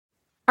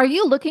Are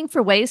you looking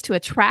for ways to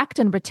attract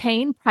and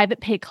retain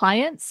private pay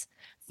clients?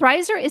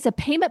 Thrizer is a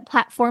payment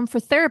platform for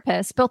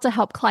therapists built to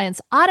help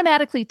clients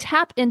automatically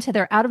tap into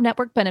their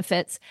out-of-network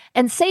benefits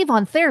and save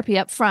on therapy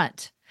up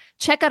front.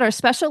 Check out our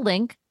special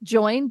link,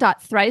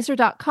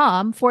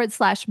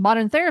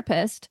 join.thrizer.com/modern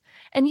therapist,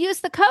 and use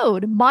the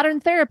code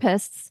Modern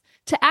Therapists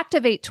to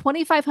activate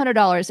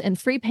 $2,500 in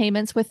free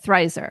payments with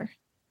Thrizer.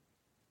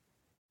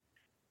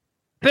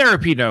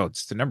 Therapy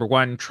Notes, the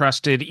 #1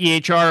 trusted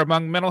EHR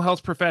among mental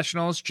health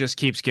professionals, just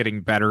keeps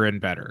getting better and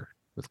better.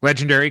 With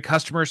legendary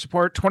customer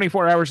support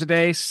 24 hours a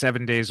day,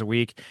 7 days a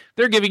week,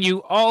 they're giving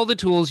you all the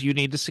tools you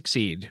need to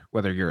succeed,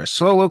 whether you're a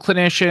solo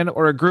clinician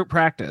or a group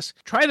practice.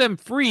 Try them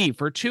free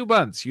for 2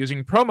 months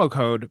using promo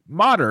code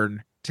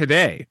MODERN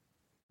today.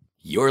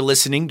 You're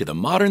listening to the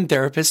Modern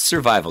Therapist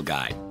Survival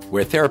Guide,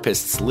 where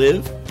therapists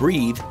live,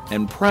 breathe,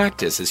 and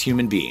practice as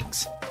human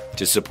beings.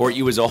 To support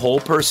you as a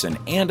whole person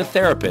and a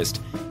therapist,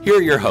 here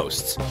are your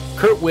hosts,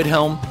 Kurt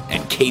Widhelm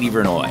and Katie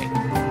Vernoy.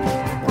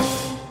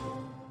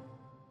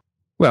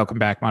 Welcome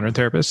back, Modern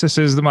Therapists. This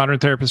is the Modern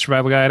Therapist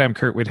Survival Guide. I'm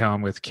Kurt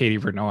Widhelm with Katie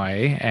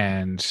Vernoy,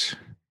 and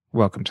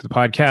welcome to the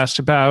podcast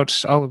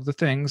about all of the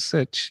things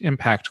that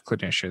impact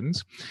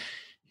clinicians.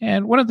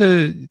 And one of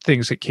the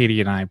things that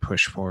Katie and I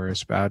push for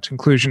is about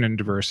inclusion and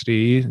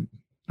diversity,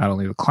 not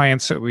only the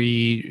clients that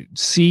we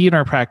see in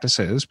our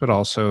practices, but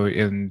also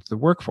in the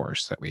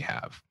workforce that we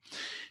have.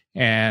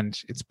 And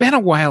it's been a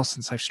while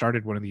since I've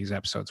started one of these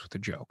episodes with a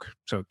joke.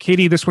 So,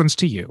 Katie, this one's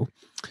to you.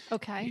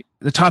 Okay.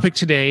 The topic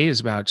today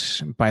is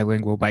about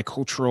bilingual,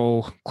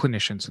 bicultural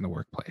clinicians in the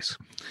workplace.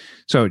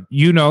 So,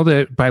 you know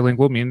that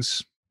bilingual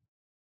means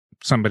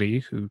somebody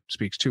who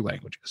speaks 2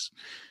 languages.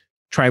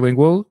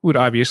 Trilingual would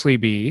obviously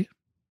be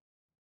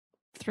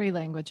 3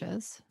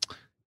 languages.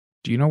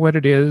 Do you know what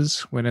it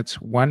is when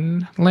it's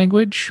 1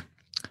 language?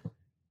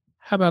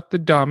 How about the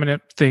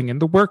dominant thing in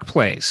the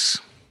workplace?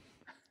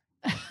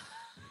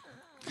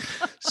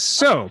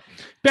 So,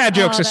 bad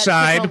jokes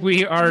aside,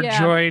 we are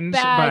joined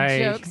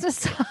by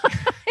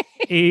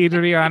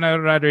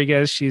Adriana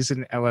Rodriguez. She's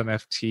an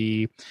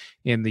LMFT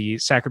in the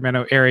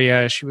Sacramento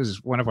area. She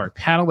was one of our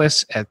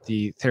panelists at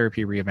the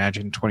Therapy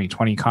Reimagined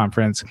 2020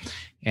 conference,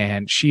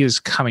 and she is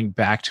coming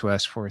back to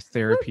us for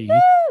Therapy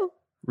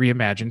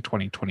Reimagined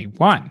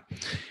 2021.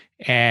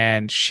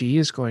 And she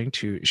is going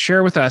to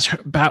share with us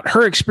about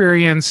her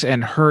experience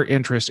and her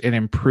interest in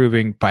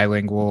improving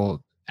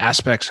bilingual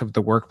aspects of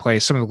the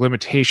workplace, some of the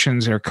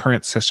limitations our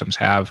current systems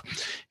have.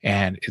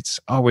 And it's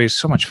always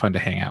so much fun to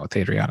hang out with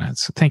Adriana.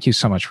 So thank you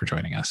so much for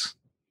joining us.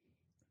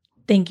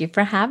 Thank you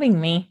for having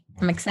me.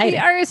 I'm excited. We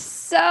are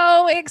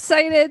so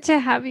excited to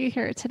have you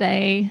here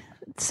today.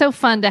 It's so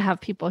fun to have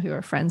people who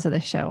are friends of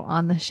the show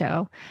on the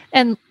show.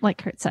 And like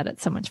Kurt said,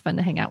 it's so much fun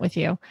to hang out with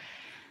you.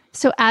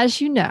 So as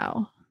you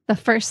know, the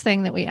first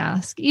thing that we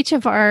ask each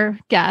of our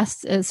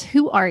guests is,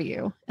 who are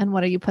you and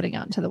what are you putting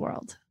out into the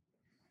world?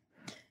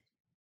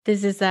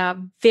 This is a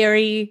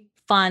very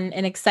fun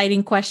and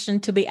exciting question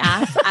to be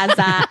asked as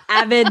an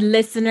avid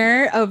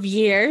listener of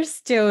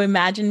years to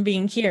imagine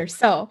being here.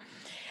 So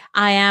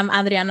I am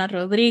Adriana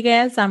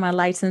Rodriguez. I'm a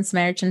licensed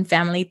marriage and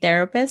family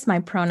therapist. My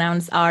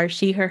pronouns are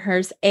she, her,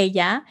 hers,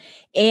 ella.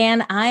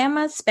 And I am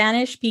a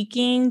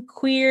Spanish-speaking,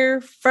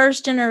 queer,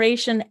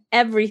 first-generation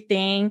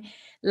everything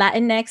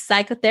Latinx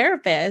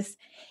psychotherapist.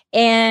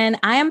 And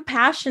I am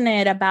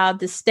passionate about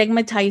the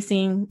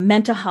stigmatizing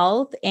mental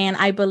health. And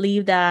I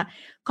believe that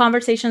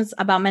conversations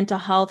about mental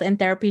health and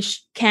therapy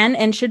can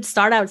and should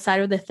start outside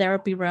of the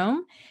therapy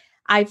room.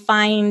 I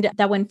find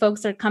that when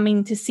folks are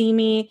coming to see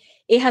me,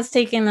 it has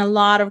taken a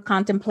lot of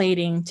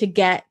contemplating to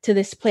get to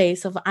this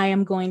place of I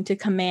am going to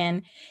come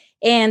in.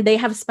 And they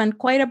have spent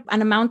quite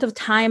an amount of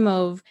time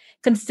of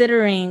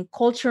considering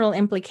cultural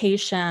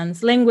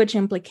implications, language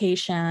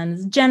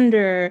implications,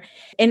 gender,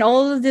 and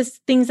all of these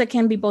things that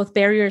can be both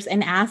barriers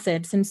and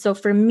assets. And so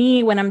for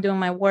me, when I'm doing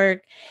my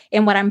work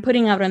and what I'm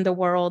putting out in the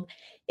world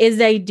is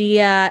the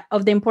idea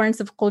of the importance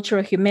of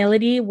cultural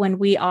humility when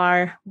we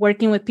are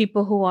working with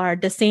people who are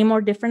the same or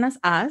different as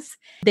us,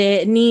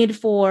 the need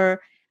for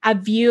a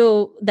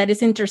view that is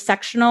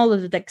intersectional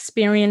of the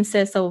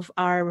experiences of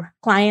our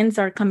clients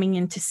are coming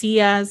in to see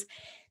us.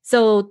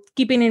 So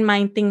keeping in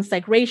mind things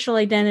like racial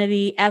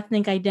identity,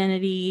 ethnic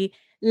identity,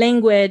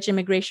 language,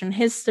 immigration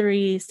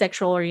history,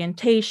 sexual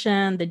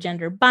orientation, the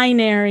gender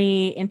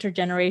binary,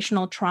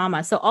 intergenerational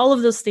trauma. So all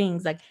of those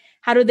things, like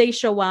how do they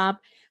show up?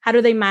 How do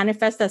they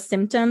manifest as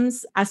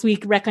symptoms as we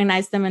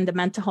recognize them in the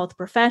mental health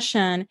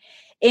profession?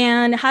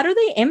 And how do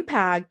they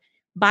impact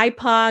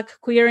BIPOC,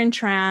 queer and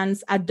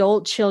trans,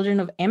 adult children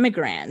of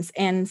immigrants?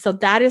 And so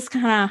that is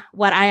kind of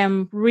what I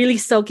am really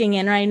soaking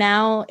in right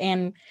now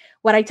and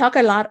what I talk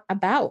a lot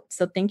about.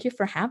 So thank you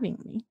for having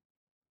me.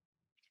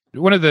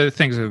 One of the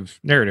things of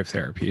narrative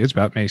therapy is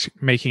about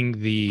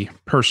making the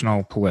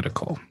personal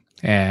political.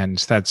 And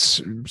that's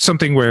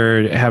something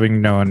where,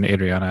 having known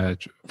Adriana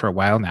for a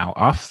while now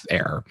off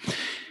air,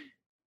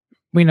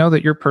 we know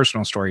that your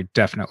personal story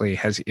definitely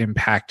has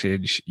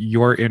impacted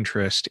your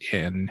interest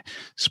in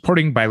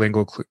supporting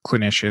bilingual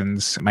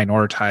clinicians,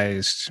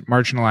 minoritized,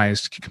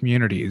 marginalized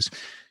communities.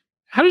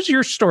 How does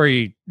your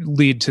story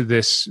lead to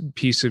this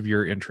piece of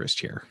your interest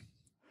here?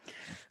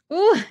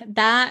 Ooh,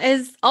 that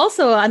is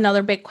also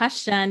another big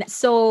question.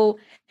 So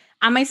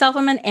I myself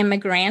am an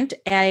immigrant.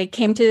 I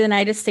came to the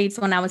United States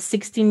when I was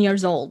 16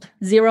 years old,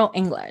 zero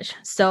English.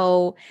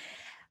 So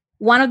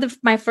one of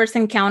my first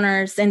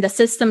encounters in the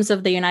systems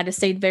of the United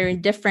States, very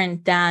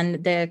different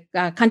than the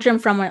country I'm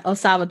from, El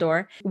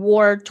Salvador,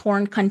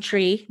 war-torn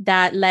country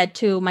that led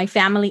to my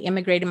family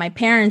immigrating, my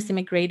parents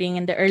immigrating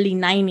in the early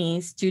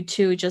 90s due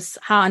to just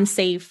how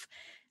unsafe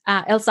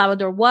El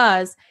Salvador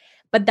was.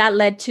 But that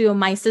led to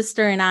my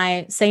sister and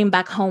I staying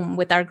back home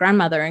with our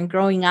grandmother and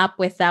growing up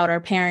without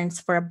our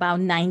parents for about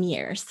 9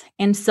 years.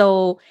 And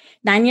so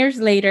 9 years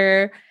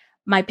later,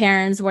 my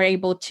parents were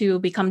able to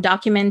become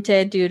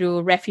documented due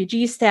to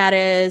refugee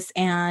status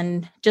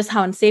and just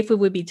how unsafe it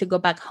would be to go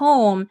back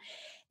home.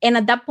 And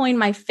at that point,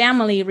 my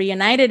family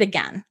reunited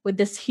again with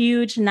this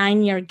huge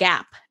 9-year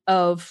gap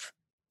of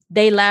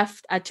they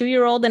left a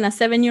 2-year-old and a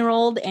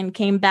 7-year-old and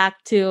came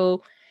back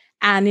to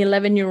an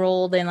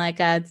 11-year-old and like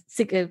a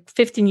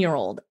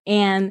 15-year-old.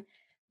 And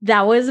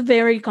that was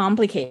very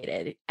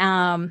complicated,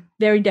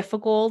 very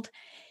difficult.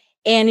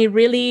 And it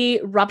really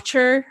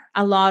ruptured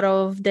a lot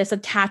of these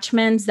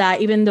attachments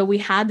that even though we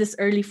had this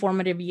early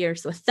formative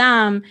years with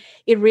them,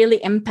 it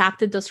really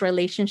impacted those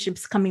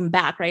relationships coming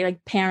back, right?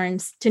 Like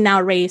parents to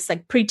now raise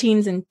like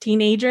preteens and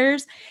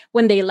teenagers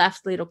when they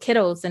left little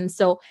kiddos. And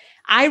so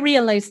I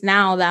realize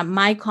now that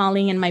my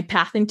calling and my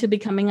path into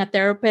becoming a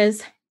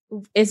therapist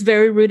is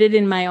very rooted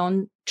in my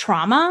own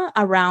trauma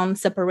around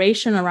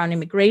separation, around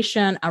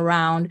immigration,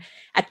 around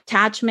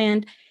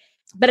attachment.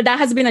 But that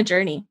has been a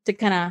journey to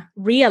kind of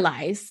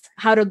realize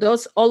how do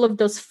all of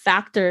those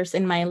factors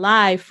in my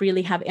life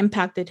really have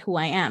impacted who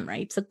I am,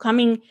 right? So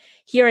coming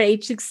here at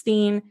age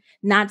 16,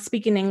 not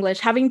speaking English,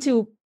 having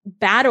to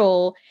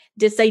battle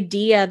this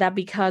idea that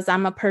because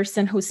I'm a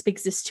person who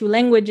speaks these 2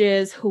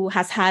 languages, who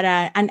has had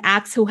an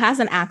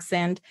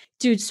accent,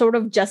 to sort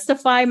of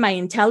justify my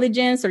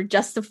intelligence or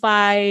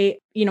justify,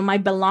 my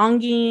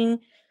belonging,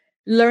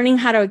 learning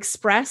how to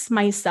express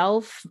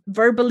myself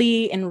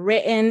verbally and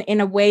written in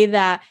a way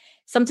that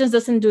sometimes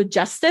doesn't do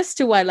justice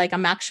to what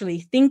I'm actually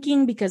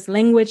thinking, because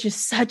language is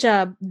such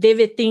a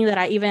vivid thing that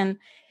I even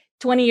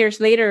 20 years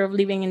later of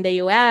living in the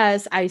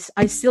US, I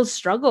still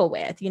struggle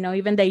with,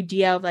 even the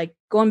idea of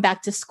going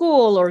back to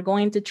school or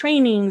going to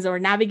trainings or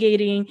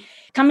navigating,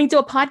 coming to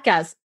a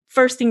podcast.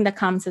 First thing that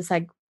comes is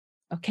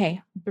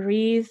okay,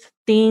 breathe,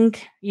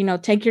 think,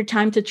 take your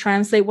time to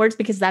translate words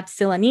because that's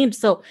still a need.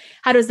 So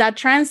how does that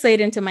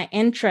translate into my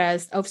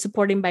interest of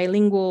supporting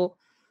bilingual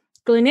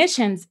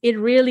clinicians? It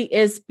really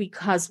is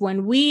because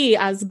when we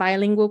as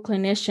bilingual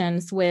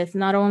clinicians with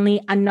not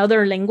only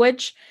another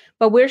language,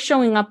 but we're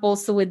showing up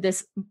also with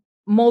this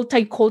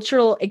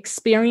multicultural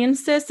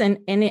experiences and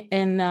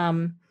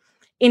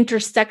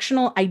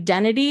intersectional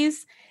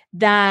identities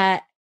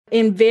that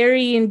in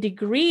varying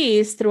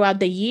degrees throughout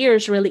the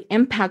years really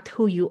impact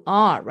who you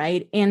are,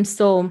 right? And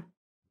so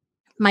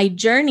my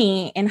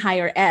journey in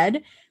higher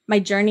ed, my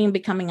journey in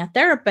becoming a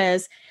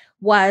therapist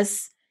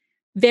was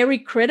very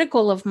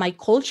critical of my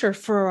culture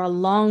for a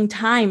long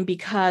time,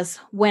 because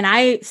when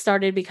I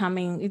started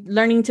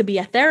learning to be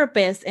a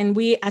therapist, and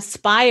we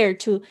aspire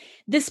to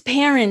these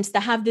parents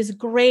that have this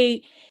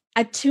great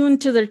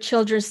attuned to their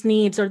children's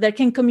needs, or that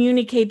can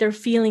communicate their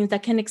feelings,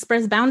 that can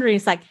express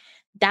boundaries,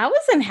 that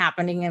wasn't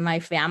happening in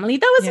my family.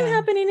 That wasn't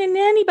happening in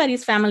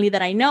anybody's family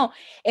that I know.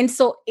 And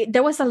so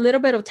there was a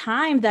little bit of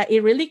time that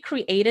it really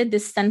created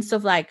this sense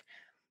of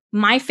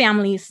my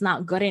family is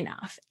not good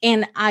enough.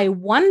 And I've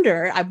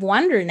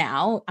wondered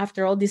now,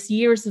 after all these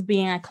years of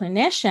being a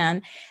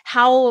clinician,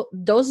 how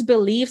those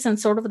beliefs and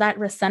sort of that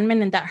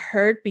resentment and that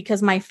hurt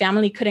because my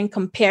family couldn't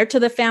compare to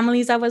the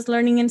families I was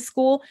learning in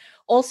school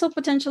also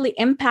potentially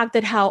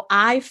impacted how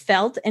I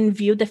felt and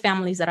viewed the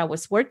families that I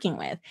was working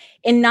with.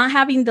 And not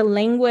having the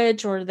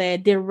language or the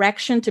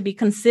direction to be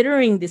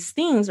considering these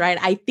things, right?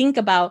 I think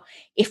about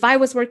if I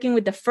was working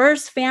with the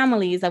first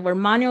families that were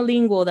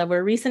monolingual, that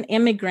were recent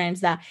immigrants,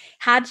 that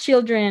had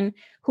children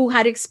who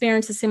had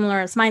experiences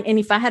similar as mine, and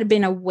if I had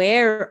been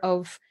aware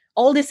of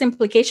all these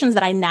implications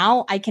that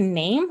I can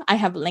name, I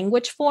have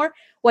language for,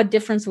 what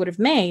difference would have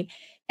made?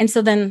 And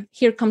so then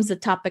here comes the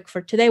topic for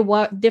today.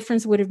 What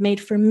difference would have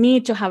made for me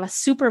to have a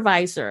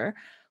supervisor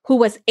who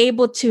was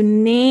able to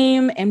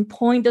name and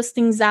point those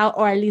things out,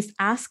 or at least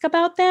ask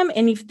about them,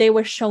 and if they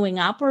were showing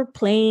up or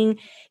playing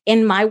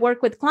in my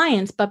work with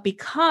clients. But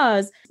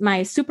because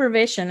my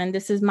supervision, and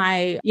this is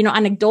my,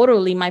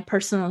 anecdotally, my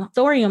personal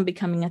story on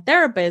becoming a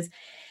therapist,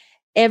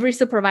 every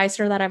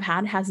supervisor that I've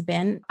had has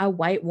been a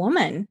white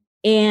woman.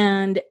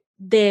 And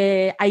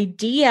the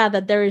idea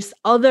that there is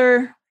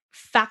other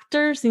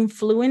factors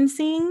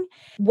influencing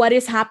what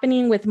is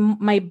happening with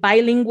my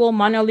bilingual,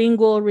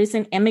 monolingual,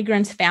 recent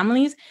immigrants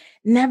families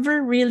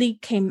never really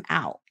came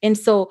out. And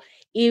so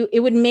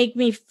it would make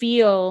me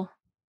feel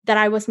that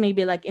I was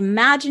maybe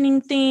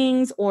imagining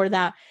things, or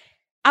that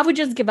I would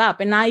just give up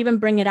and not even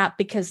bring it up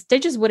because they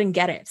just wouldn't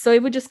get it. So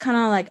it would just kind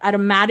of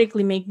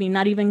automatically make me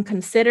not even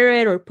consider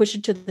it or push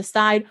it to the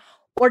side,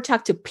 or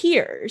talk to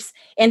peers.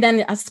 And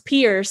then as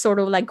peers, sort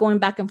of like going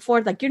back and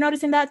forth, like, you're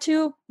noticing that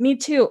too? Me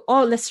too.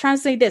 Oh, let's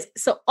translate this.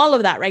 So all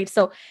of that, right?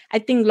 So I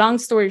think long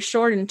story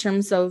short, in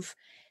terms of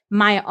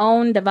my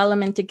own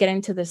development to get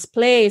into this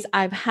place,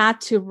 I've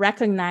had to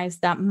recognize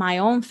that my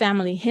own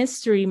family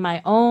history,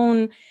 my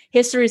own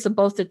histories of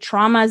both the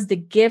traumas, the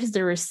gifts,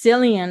 the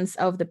resilience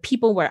of the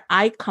people where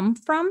I come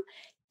from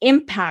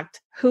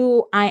impact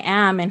who I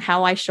am and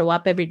how I show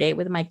up every day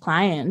with my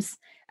clients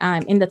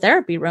in the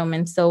therapy room.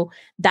 And so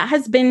that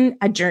has been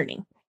a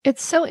journey.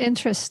 It's so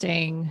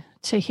interesting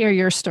to hear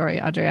your story,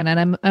 Adriana,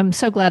 and I'm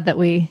so glad that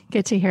we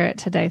get to hear it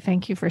today.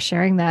 Thank you for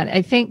sharing that.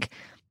 I think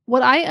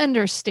what I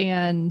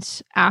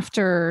understand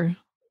after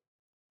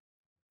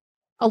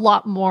a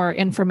lot more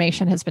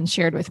information has been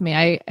shared with me,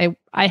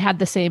 I had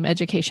the same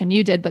education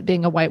you did, but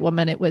being a white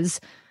woman, it was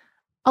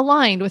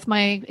aligned with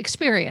my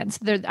experience.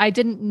 I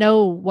didn't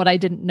know what I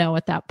didn't know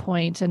at that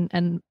point.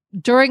 And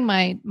during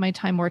my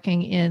time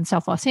working in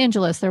South Los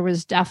Angeles, there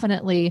was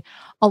definitely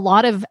a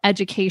lot of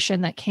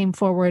education that came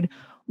forward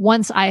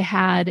once I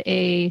had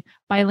a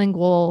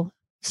bilingual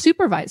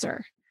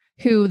supervisor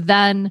who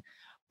then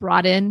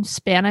brought in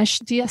Spanish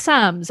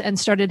DSMs and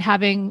started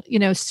having,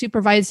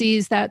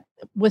 supervisors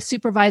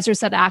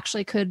that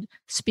actually could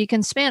speak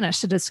in Spanish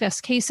to discuss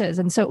cases.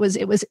 And so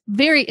it was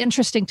very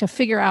interesting to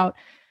figure out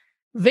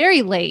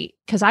very late,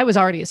 because I was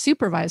already a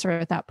supervisor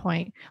at that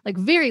point, like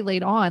very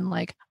late on,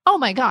 like, oh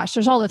my gosh,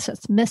 there's all this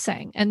that's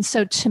missing. And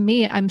so to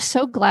me, I'm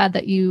so glad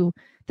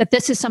that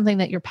this is something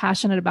that you're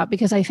passionate about,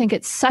 because I think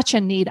it's such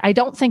a need. I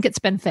don't think it's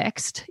been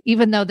fixed,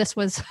 even though this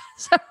was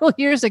several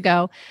years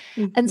ago.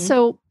 Mm-hmm. And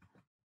so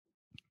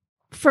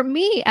for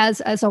me,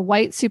 as a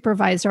white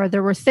supervisor,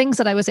 there were things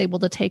that I was able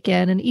to take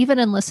in, and even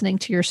in listening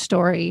to your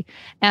story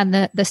and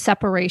the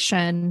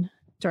separation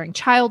during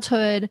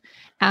childhood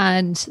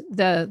and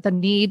the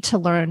need to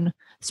learn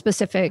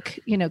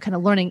specific, kind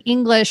of learning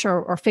English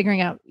or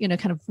figuring out,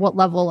 kind of what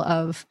level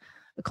of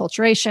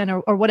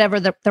acculturation or whatever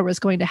there was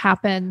going to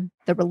happen,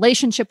 the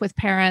relationship with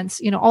parents,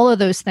 all of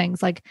those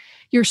things. Like,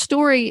 your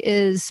story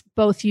is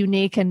both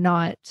unique and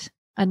not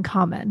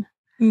uncommon.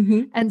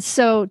 Mm-hmm. And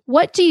so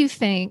what do you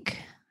think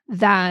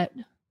that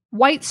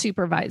white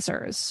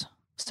supervisors,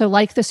 so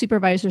like the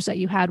supervisors that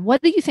you had,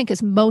 what do you think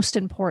is most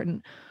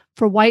important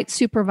for white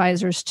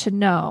supervisors to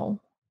know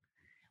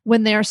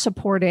when they're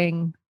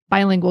supporting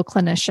bilingual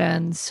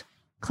clinicians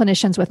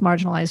with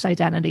marginalized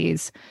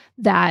identities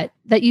that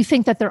you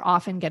think that they're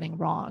often getting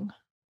wrong?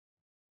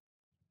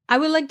 I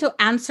would like to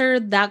answer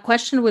that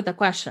question with a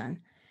question.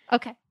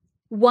 Okay.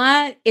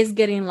 What is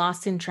getting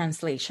lost in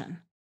translation?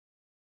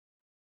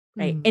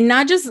 Right. And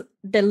not just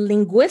the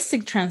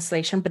linguistic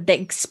translation, but the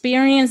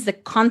experience, the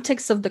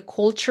context of the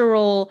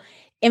cultural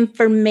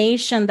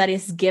information that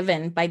is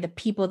given by the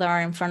people that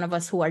are in front of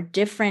us who are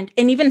different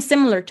and even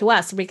similar to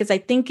us. Because I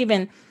think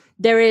even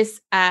there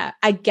is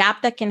a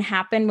gap that can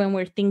happen when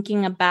we're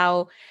thinking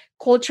about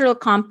cultural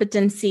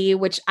competency,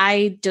 which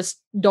I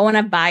just don't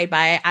abide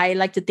by. I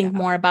like to think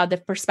more about the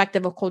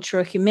perspective of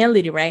cultural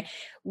humility, right?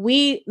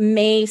 We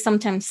may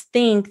sometimes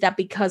think that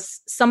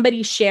because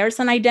somebody shares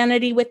an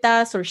identity with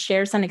us or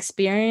shares an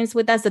experience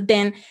with us, that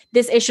then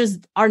these issues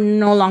are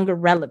no longer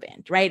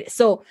relevant, right?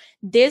 So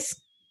this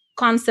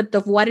concept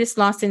of what is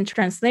lost in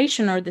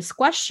translation, or this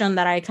question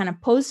that I kind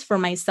of posed for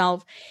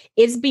myself,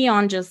 is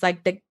beyond just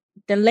like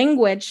the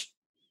language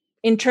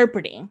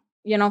interpreting,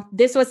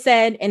 this was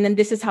said, and then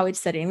this is how it's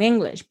said in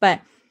English.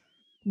 But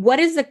what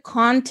is the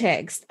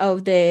context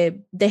of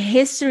the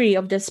history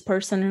of this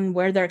person and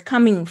where they're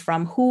coming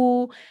from?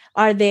 Who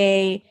are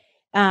they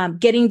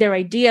getting their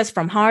ideas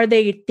from? How are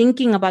they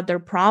thinking about their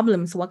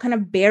problems? What kind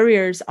of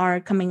barriers are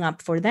coming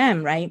up for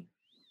them, right?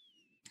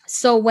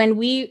 So when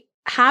we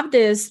have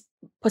this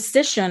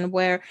position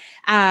where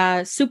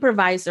a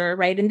supervisor,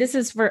 right, and this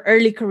is for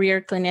early career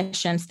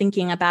clinicians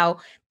thinking about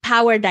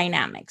power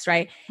dynamics,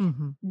 right?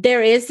 Mm-hmm.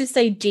 There is this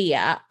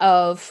idea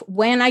of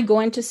when I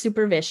go into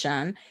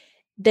supervision,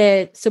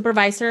 the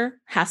supervisor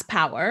has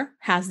power,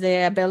 has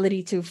the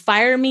ability to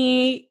fire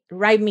me,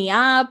 write me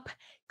up,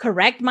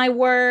 correct my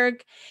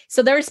work.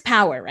 So there is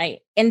power, right?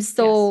 And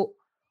so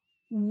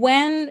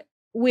when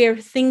we're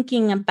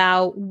thinking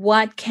about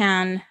what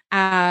can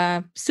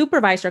a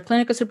supervisor,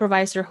 clinical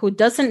supervisor who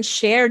doesn't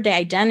share the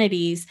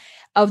identities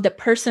of the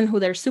person who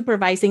they're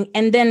supervising,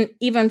 and then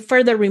even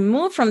further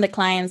removed from the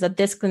clients that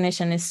this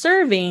clinician is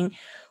serving,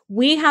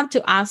 we have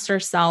to ask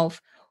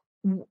ourselves,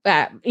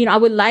 I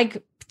would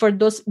like for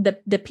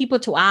the people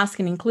to ask,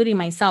 and including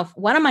myself,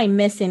 what am I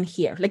missing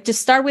here? Like, to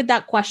start with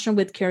that question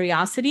with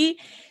curiosity.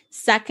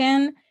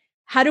 Second,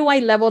 how do I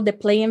level the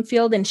playing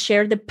field and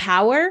share the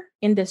power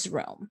in this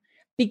room?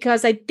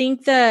 Because I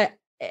think that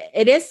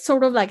it is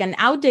sort of like an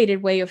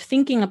outdated way of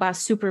thinking about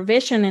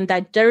supervision, and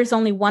that there is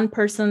only one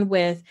person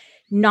with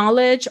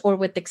knowledge or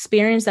with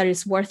experience that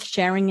is worth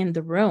sharing in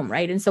the room,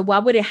 right? And so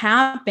what would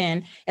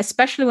happen,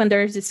 especially when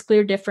there's these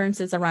clear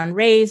differences around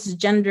race,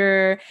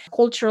 gender,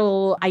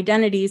 cultural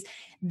identities,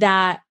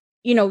 that,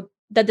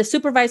 that the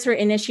supervisor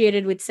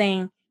initiated with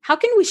saying, how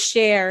can we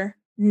share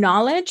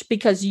knowledge?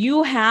 Because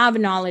you have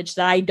knowledge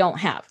that I don't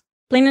have.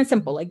 plain and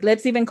simple. Like,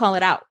 let's even call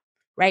it out,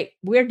 right?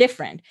 We're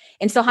different.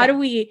 And so how do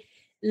we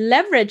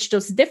leverage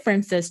those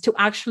differences to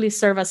actually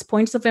serve as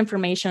points of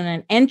information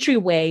and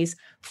entryways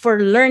for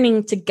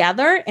learning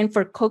together and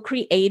for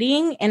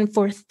co-creating and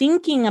for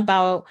thinking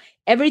about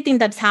everything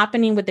that's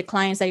happening with the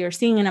clients that you're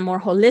seeing in a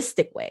more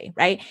holistic way,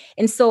 right?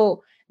 And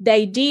so the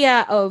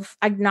idea of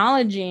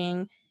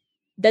acknowledging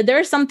that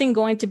there's something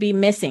going to be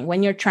missing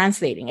when you're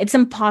translating. It's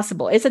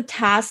impossible. It's a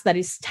task that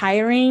is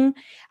tiring.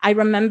 I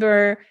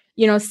remember,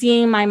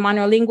 seeing my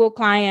monolingual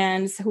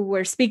clients who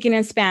were speaking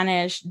in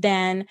Spanish,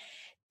 then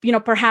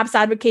perhaps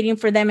advocating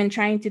for them and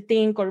trying to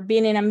think, or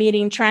being in a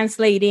meeting,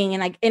 translating.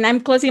 And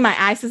I'm closing my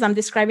eyes as I'm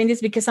describing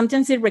this, because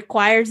sometimes it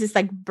requires this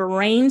like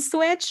brain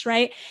switch,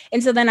 right?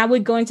 And so then I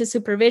would go into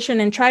supervision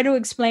and try to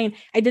explain,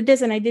 I did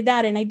this and I did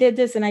that, and I did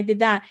this and I did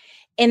that.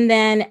 And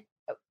then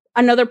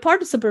another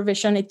part of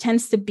supervision, it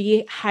tends to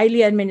be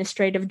highly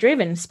administrative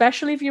driven,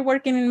 especially if you're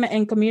working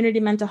in community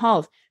mental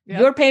health,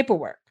 your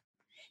paperwork.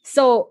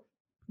 So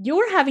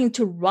you're having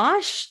to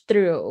rush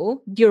through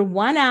your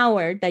 1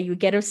 hour that you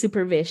get of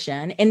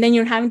supervision. And then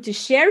you're having to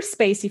share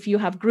space if you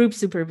have group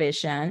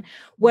supervision,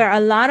 where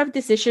a lot of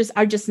these issues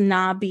are just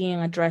not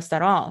being addressed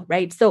at all,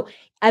 right? So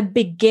a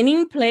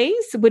beginning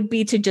place would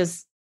be to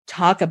just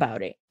talk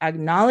about it,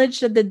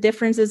 acknowledge that the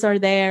differences are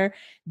there,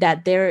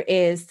 that there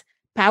is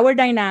power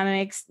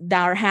dynamics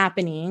that are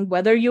happening,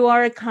 whether you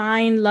are a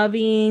kind,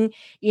 loving,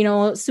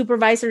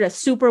 supervisor that's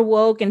super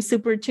woke and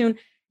super tuned,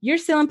 you're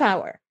still in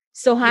power.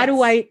 So how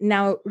do I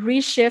now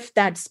reshift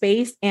that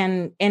space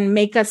and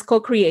make us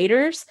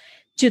co-creators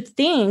to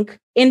think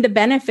in the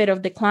benefit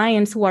of the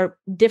clients who are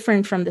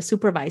different from the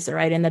supervisor,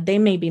 right? And that they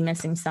may be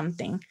missing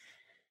something.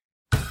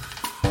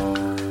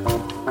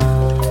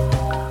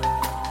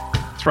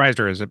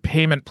 Thrizer is a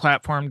payment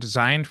platform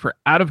designed for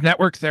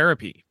out-of-network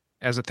therapy.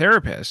 As a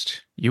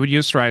therapist, you would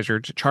use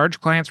Thrizer to charge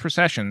clients for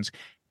sessions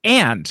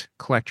and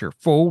collect your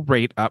full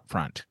rate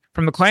upfront.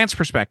 From the client's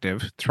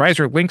perspective,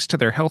 Thrizer links to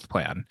their health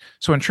plan,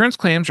 so insurance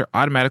claims are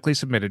automatically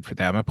submitted for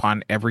them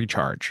upon every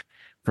charge.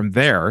 From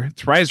there,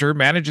 Thrizer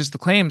manages the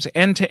claims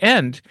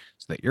end-to-end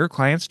so that your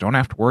clients don't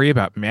have to worry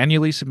about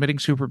manually submitting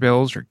super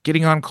bills or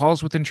getting on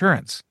calls with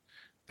insurance.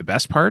 The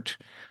best part?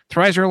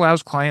 Thrizer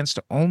allows clients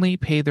to only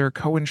pay their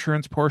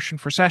co-insurance portion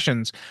for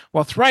sessions,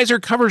 while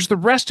Thrizer covers the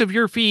rest of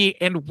your fee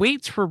and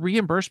waits for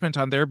reimbursement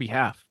on their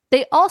behalf.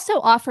 They also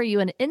offer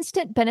you an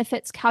instant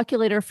benefits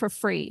calculator for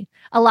free,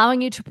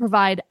 allowing you to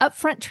provide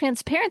upfront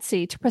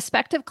transparency to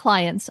prospective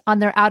clients on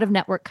their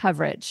out-of-network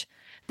coverage.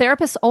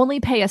 Therapists only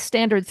pay a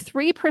standard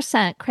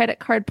 3% credit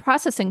card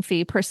processing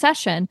fee per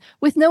session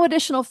with no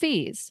additional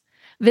fees.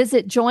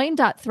 Visit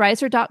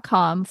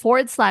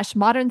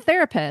join.thrizer.com/modern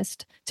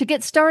therapist to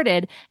get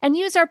started and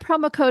use our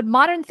promo code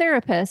Modern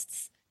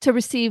Therapists to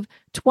receive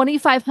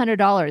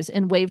 $2,500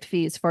 in waived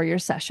fees for your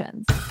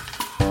sessions.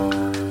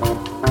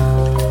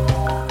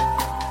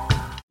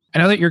 I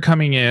know that you're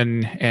coming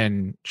in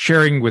and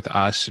sharing with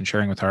us and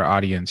sharing with our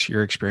audience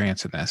your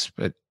experience in this,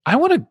 but I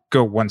want to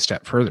go one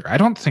step further. I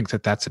don't think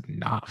that that's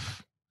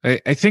enough.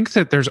 I think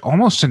that there's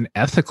almost an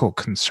ethical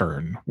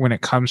concern when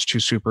it comes to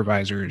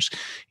supervisors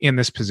in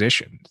this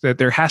position, that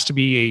there has to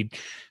be a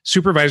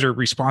supervisor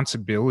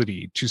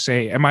responsibility to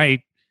say, am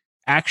I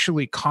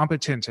actually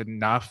competent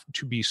enough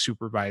to be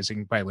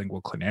supervising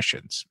bilingual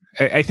clinicians?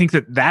 I think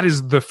that that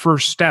is the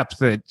first step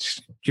that,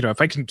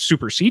 if I can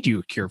supersede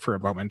you here for a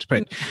moment,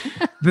 but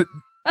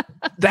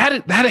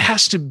that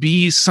has to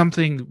be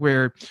something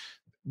where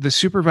the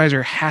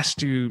supervisor has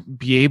to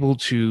be able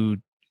to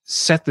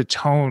set the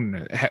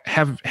tone,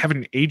 have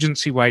an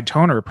agency-wide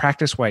tone or a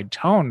practice-wide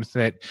tone,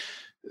 that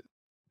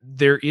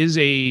there is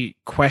a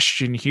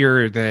question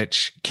here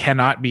that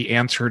cannot be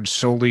answered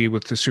solely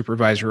with the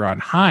supervisor on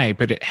high,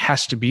 but it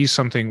has to be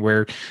something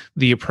where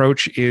the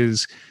approach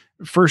is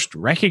first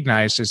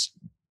recognized as,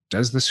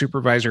 does the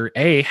supervisor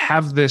A,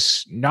 have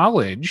this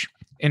knowledge,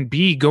 and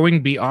B,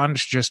 going beyond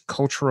just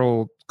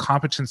cultural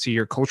competency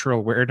or cultural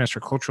awareness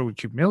or cultural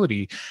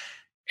humility,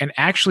 and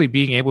actually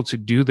being able to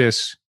do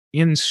this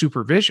in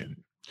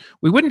supervision.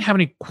 We wouldn't have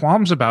any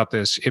qualms about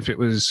this if it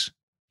was,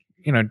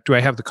 do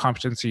I have the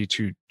competency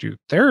to do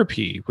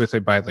therapy with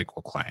a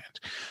bilingual client?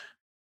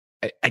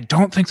 I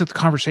don't think that the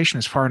conversation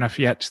is far enough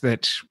yet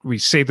that we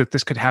say that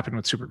this could happen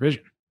with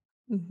supervision.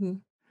 Mm-hmm.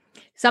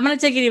 So I'm going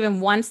to take it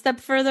even one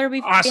step further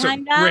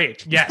behind that.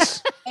 Great.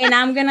 Yes. And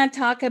I'm going to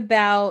talk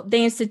about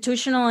the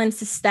institutional and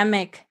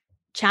systemic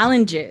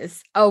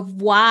challenges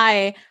of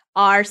why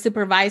our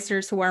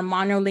supervisors who are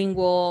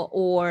monolingual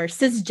or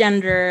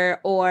cisgender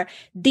or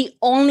the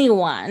only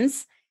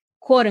ones,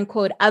 quote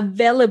unquote,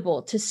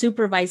 available to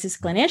supervise as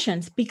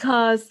clinicians.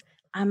 Because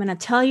I'm going to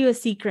tell you a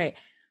secret.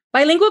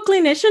 Bilingual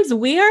clinicians,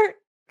 we are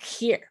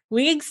here.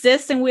 We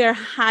exist and we are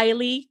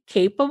highly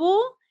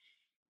capable.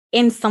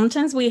 And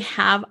sometimes we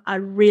have a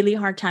really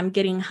hard time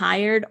getting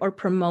hired or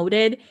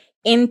promoted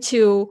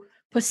into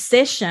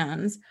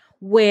positions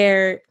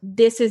where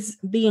this is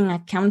being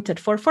accounted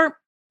for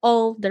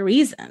all the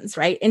reasons,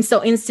 right? And so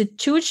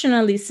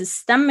institutionally,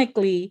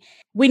 systemically,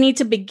 we need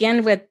to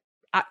begin with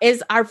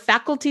is our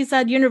faculties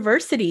at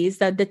universities,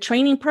 that the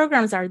training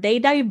programs, are they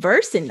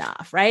diverse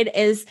enough, right?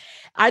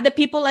 Are the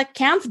people at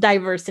camp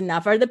diverse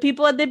enough? Are the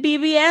people at the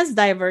BBS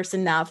diverse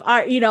enough?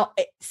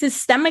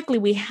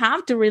 Systemically, we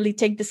have to really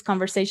take this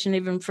conversation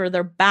even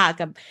further back,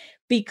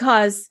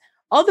 because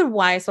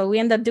otherwise what we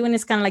end up doing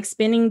is kind of like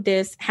spinning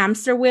this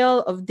hamster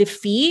wheel of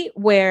defeat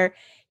where,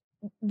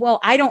 well,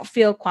 I don't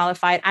feel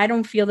qualified. I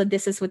don't feel that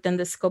this is within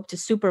the scope to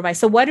supervise.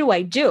 So what do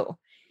I do?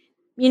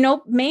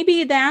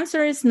 Maybe the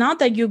answer is not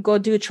that you go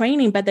do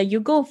training, but that you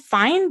go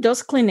find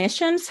those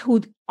clinicians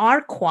who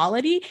are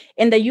quality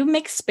and that you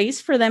make space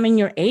for them in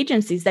your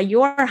agencies, that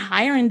you are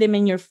hiring them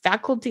in your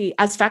faculty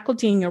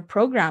in your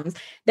programs,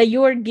 that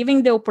you are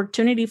giving the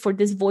opportunity for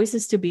these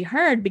voices to be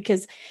heard.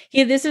 Because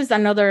this is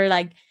another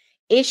like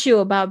issue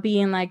about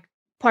being like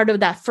part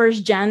of that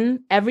first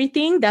gen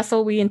everything. That's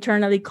what we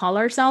internally call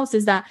ourselves,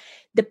 is that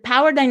the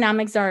power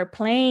dynamics that are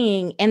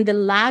playing and the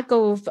lack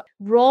of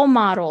role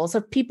models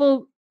of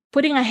people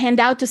putting a hand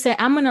out to say,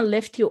 I'm going to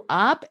lift you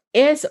up,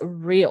 is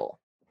real.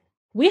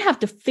 We have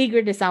to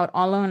figure this out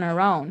all on our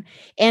own.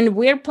 And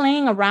we're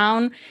playing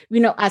around,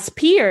 as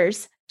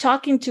peers,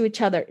 talking to each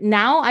other.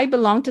 Now I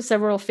belong to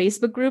several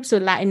Facebook groups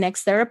with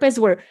Latinx therapists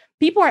where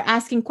people are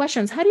asking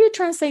questions. How do you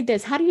translate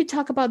this? How do you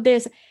talk about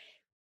this?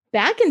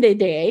 Back in the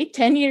day,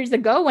 10 years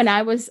ago, when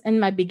I was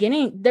in my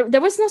beginning, there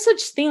was no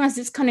such thing as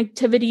this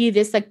connectivity,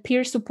 this like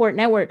peer support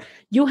network.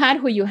 You had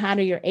who you had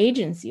at your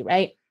agency,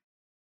 right?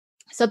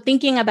 So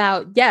thinking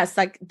about, yes,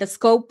 like the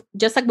scope,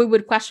 just like we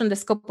would question the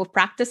scope of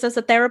practice as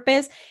a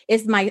therapist,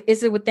 is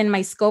it within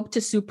my scope to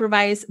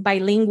supervise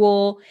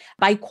bilingual,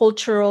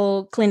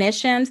 bicultural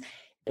clinicians?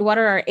 What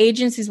are our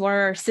agencies? What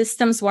are our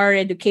systems? What are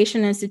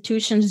education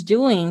institutions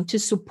doing to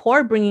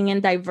support bringing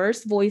in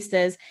diverse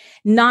voices,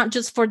 not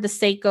just for the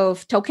sake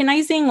of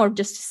tokenizing or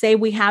just to say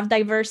we have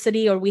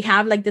diversity or we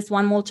have like this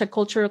one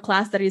multicultural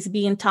class that is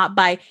being taught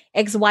by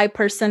XY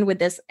person with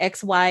this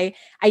XY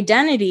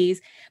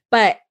identities,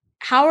 but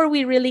how are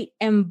we really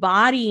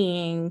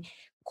embodying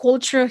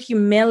cultural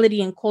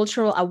humility and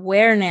cultural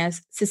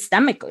awareness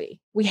systemically?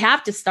 We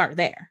have to start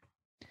there.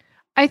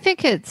 I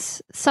think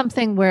it's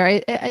something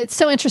where it's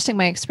so interesting.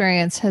 My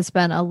experience has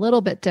been a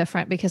little bit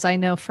different because I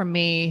know for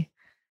me,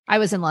 I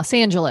was in Los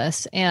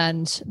Angeles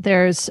and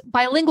there's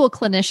bilingual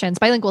Spanish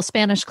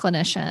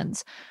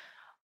clinicians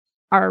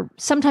are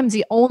sometimes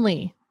the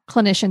only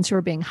clinicians who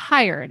are being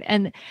hired.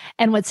 And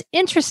what's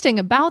interesting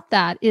about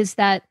that is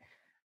that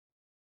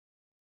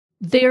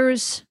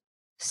there's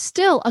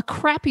still a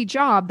crappy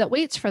job that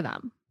waits for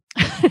them.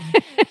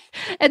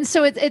 And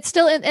so it's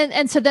still,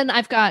 and so then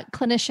I've got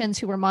clinicians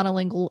who are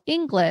monolingual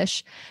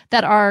English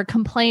that are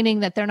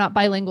complaining that they're not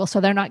bilingual, so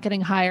they're not getting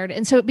hired.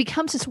 And so it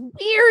becomes this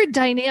weird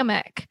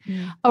dynamic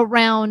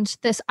around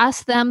this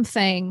us-them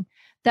thing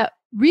that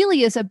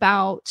really is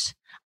about,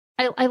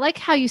 I like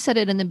how you said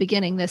it in the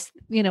beginning, this,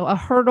 a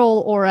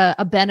hurdle or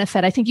a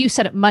benefit. I think you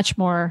said it much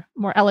more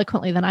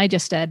eloquently than I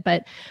just did,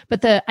 but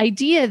the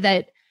idea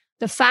that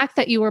the fact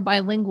that you are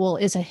bilingual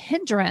is a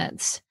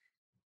hindrance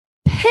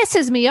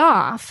pisses me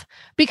off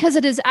because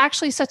it is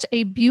actually such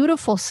a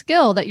beautiful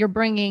skill that you're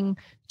bringing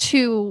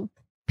to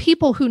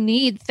people who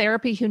need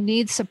therapy, who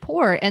need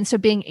support. And so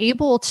being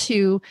able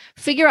to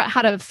figure out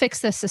how to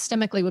fix this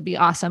systemically would be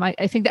awesome. I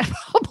think that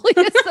probably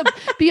is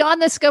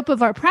beyond the scope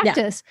of our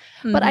practice. Yeah.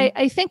 Mm-hmm. But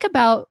I think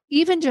about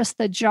even just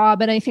the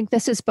job, and I think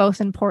this is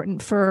both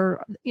important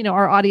for,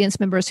 our audience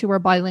members who are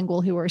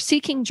bilingual, who are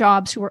seeking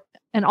jobs,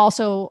 and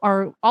also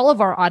all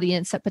of our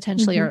audience that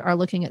potentially are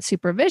looking at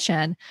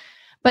supervision.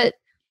 But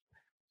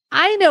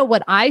I know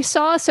what I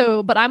saw,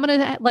 but I'm going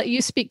to let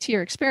you speak to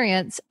your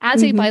experience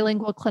as a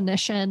bilingual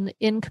clinician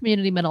in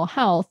community mental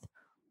health.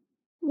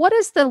 What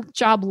does the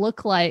job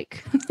look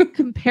like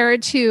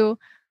compared to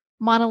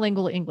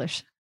monolingual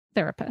English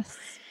therapists?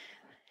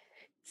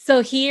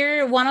 So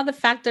here, one of the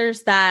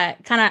factors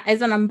that kind of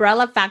is an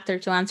umbrella factor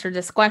to answer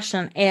this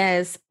question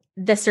is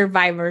the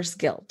survivor's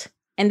guilt.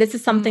 And this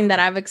is something that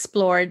I've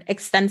explored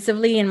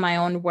extensively in my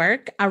own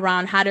work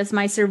around how does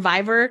my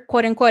survivor,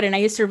 quote unquote, and I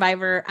use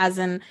survivor as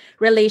in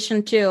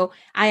relation to,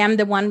 I am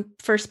the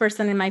first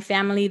person in my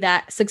family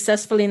that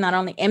successfully not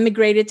only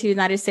immigrated to the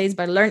United States,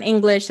 but learned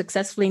English,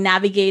 successfully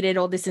navigated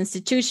all these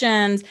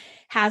institutions,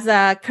 has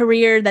a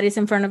career that is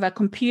in front of a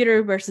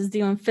computer versus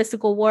doing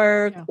physical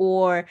work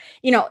or,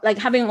 like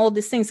having all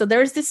these things. So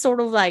there's this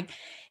sort of like,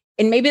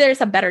 and maybe there's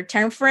a better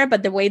term for it,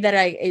 but the way that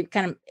it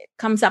kind of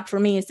comes up for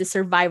me is the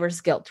survivor's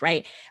guilt,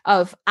 right?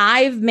 Of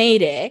I've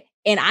made it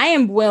and I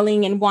am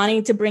willing and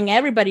wanting to bring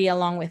everybody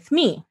along with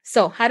me.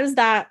 So how does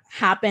that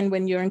happen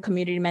when you're in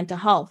community mental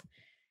health?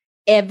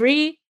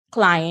 Every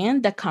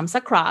client that comes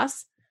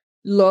across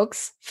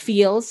looks,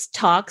 feels,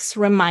 talks,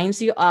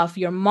 reminds you of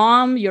your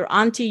mom, your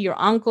auntie, your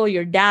uncle,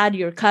 your dad,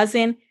 your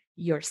cousin,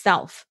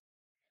 yourself.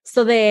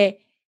 So the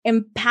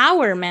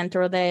empowerment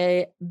or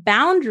the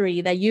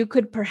boundary that you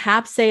could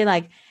perhaps say,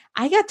 like,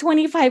 I got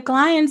 25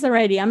 clients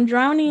already, I'm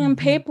drowning in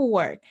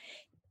paperwork.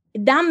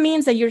 That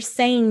means that you're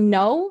saying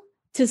no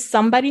to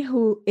somebody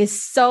who is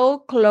so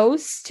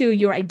close to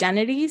your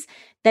identities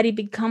that it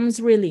becomes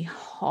really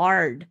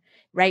hard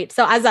right?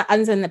 So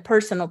as in the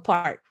personal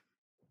part.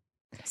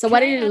 So what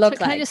did it look like?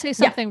 Can I just say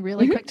something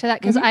really quick to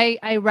that? Because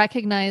I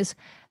recognize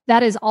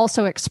that is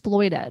also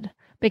exploited,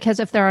 because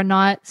if there are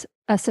not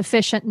a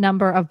sufficient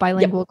number of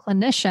bilingual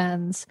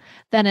clinicians,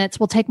 then it's,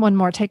 we'll take one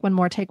more, take one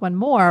more, take one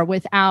more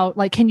without,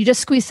 like, can you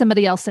just squeeze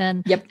somebody else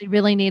in? You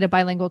really need a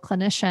bilingual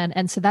clinician.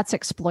 And so that's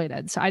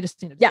exploited. So I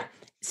just need to.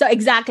 So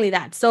exactly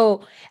that.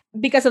 So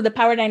because of the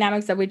power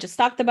dynamics that we just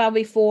talked about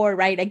before,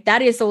 right? Like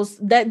that is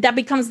also, that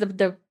becomes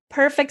the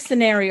perfect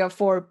scenario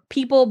for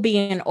people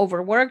being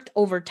overworked,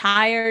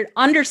 overtired,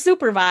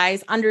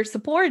 under-supervised,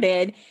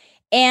 under-supported,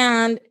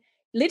 and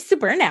leads to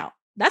burnout.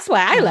 That's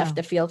why I left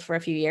the field for a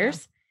few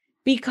years,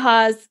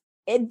 because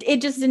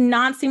it just did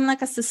not seem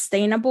like a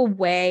sustainable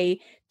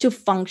way to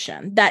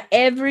function. That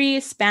every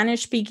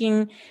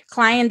Spanish-speaking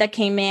client that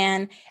came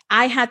in,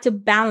 I had to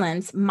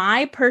balance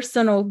my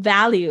personal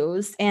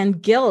values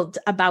and guilt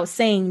about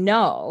saying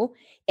no,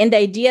 and the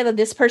idea that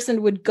this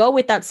person would go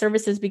without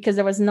services because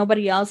there was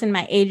nobody else in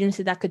my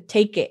agency that could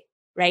take it,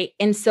 right?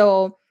 And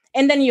so,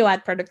 and then you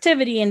add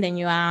productivity, and then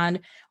you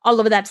add all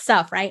of that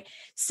stuff, right?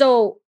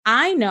 So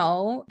I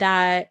know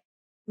that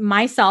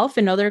myself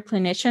and other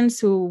clinicians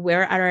who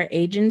were at our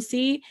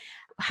agency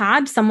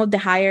had some of the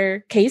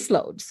higher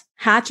caseloads,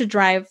 had to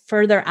drive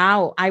further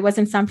out. I was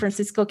in San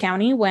Francisco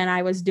County when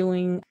I was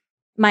doing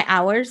my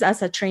hours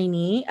as a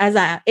trainee, as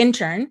an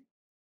intern,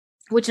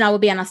 which now will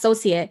be an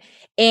associate.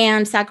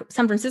 And San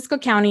Francisco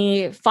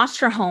County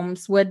foster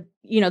homes would,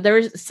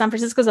 San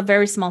Francisco is a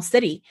very small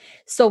city.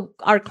 So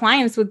our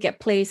clients would get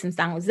placed in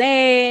San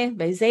Jose,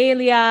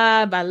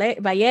 Visalia,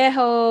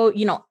 Vallejo,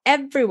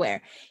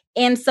 everywhere.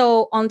 And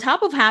so on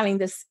top of having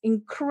this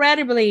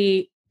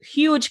incredibly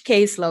huge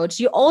caseloads,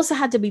 you also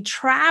had to be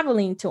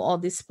traveling to all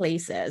these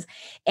places.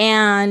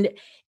 And,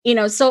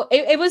 so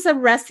it was a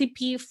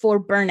recipe for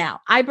burnout.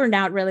 I burned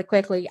out really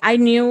quickly. I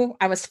knew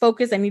I was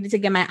focused. I needed to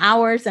get my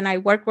hours, and I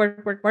work.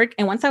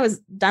 And once I was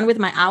done with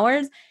my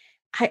hours,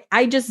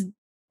 I just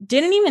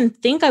didn't even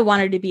think I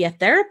wanted to be a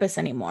therapist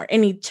anymore.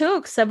 And it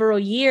took several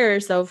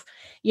years of,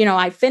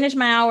 I finished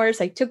my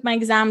hours, I took my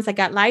exams, I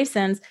got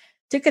licensed,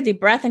 took a deep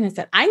breath, and I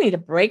said, I need a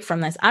break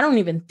from this. I don't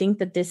even think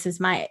that this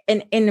is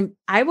and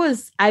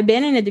I've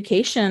been in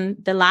education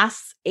the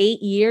last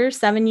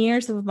 7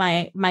 years of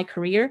my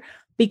career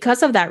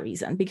because of that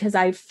reason, because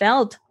I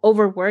felt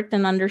overworked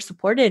and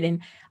under-supported.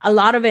 And a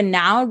lot of it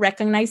now,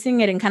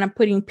 recognizing it and kind of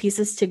putting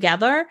pieces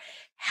together,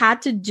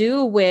 had to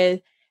do with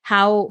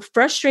how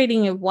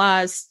frustrating it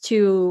was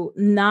to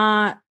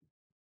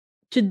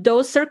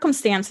those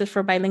circumstances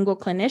for bilingual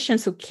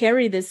clinicians who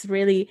carry this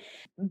really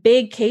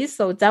big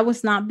caseload that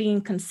was not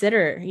being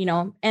considered,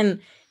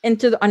 and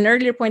to an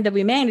earlier point that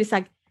we made, it's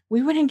like,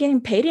 we weren't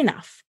getting paid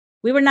enough.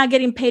 We were not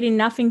getting paid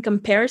enough in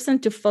comparison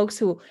to folks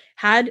who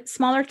had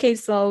smaller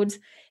caseloads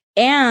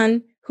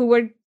and who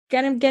were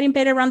getting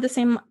paid around the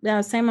same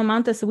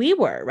amount as we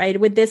were, right?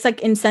 With this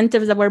like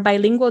incentives that were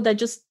bilingual that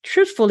just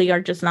truthfully are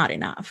just not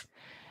enough.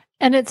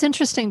 And it's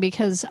interesting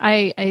because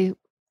I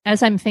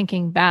as I'm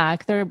thinking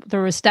back, there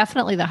was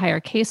definitely the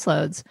higher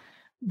caseloads,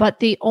 but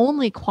the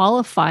only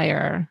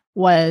qualifier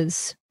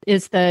is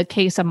the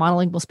case a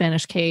monolingual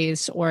Spanish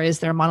case, or is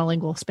there a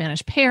monolingual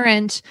Spanish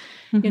parent?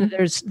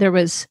 There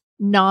was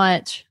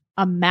not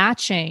a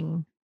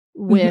matching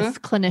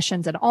with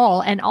clinicians at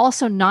all, and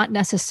also not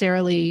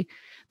necessarily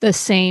the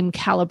same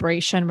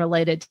calibration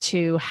related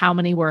to how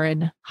many were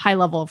in high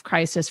level of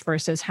crisis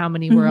versus how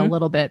many were a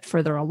little bit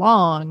further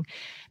along,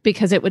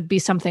 because it would be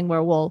something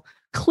where, well,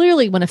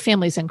 clearly when a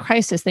family's in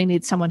crisis, they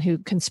need someone who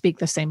can speak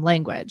the same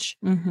language.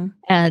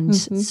 And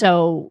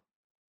so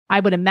I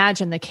would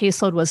imagine the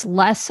caseload was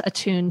less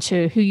attuned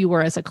to who you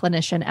were as a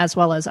clinician, as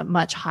well as a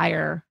much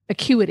higher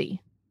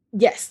acuity.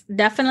 Yes,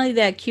 definitely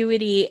the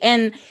acuity.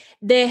 And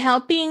the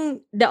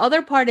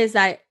other part is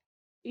that,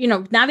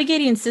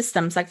 navigating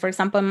systems, like for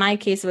example, in my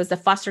case, it was the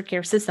foster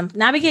care system.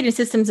 Navigating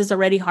systems is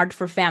already hard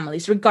for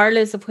families,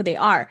 regardless of who they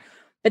are.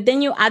 But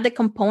then you add the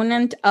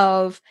component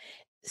of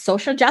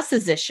social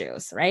justice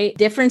issues, right?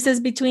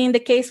 Differences between the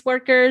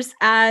caseworkers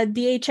at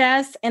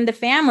DHS and the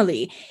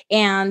family,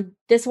 and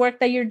this work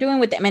that you're doing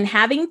with them, and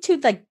having to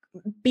like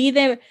be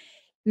the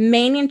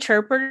main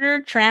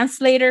interpreter,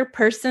 translator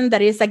person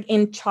that is like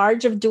in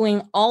charge of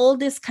doing all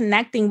this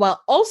connecting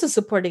while also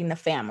supporting the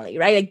family,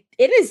 right? Like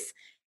it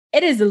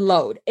is a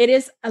load. It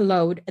is a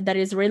load that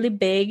is really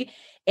big,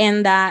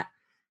 and that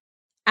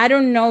I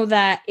don't know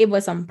that it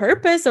was on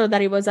purpose or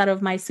that it was out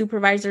of my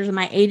supervisors and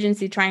my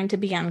agency trying to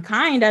be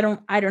unkind. I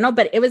don't know,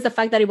 but it was the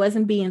fact that it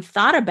wasn't being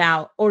thought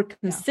about or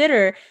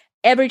considered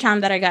every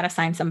time that I got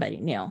assigned somebody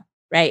new,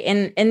 right?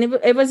 And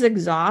it was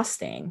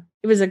exhausting.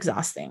 It was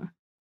exhausting.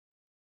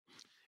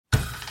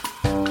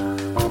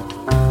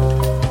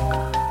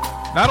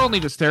 Not only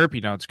does Therapy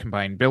Notes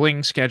combine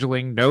billing,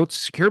 scheduling, notes,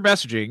 secure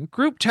messaging,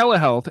 group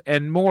telehealth,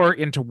 and more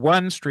into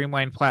one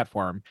streamlined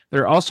platform,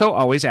 they're also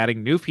always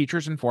adding new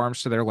features and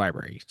forms to their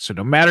library. So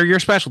no matter your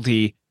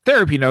specialty,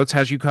 Therapy Notes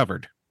has you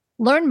covered.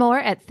 Learn more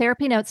at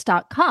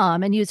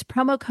therapynotes.com and use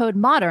promo code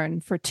MODERN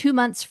for 2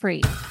 months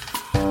free.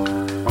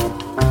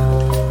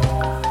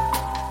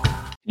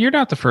 You're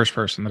not the first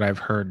person that I've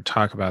heard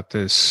talk about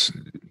this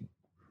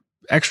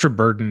extra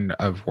burden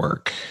of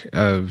work,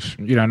 of,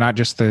 not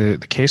just the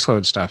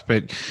caseload stuff,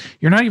 but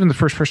you're not even the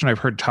first person I've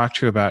heard talk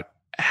to about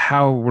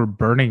how we're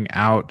burning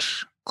out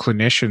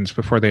clinicians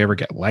before they ever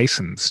get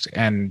licensed.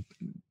 And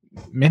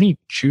many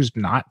choose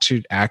not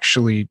to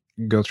actually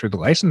go through the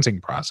licensing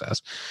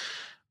process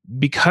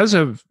because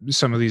of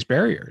some of these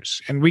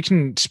barriers. And we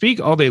can speak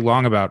all day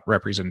long about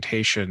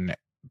representation,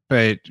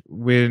 but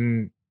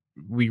when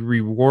we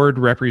reward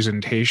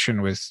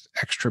representation with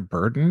extra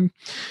burden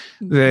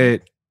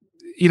that,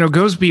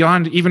 goes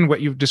beyond even what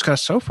you've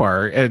discussed so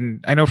far.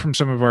 And I know from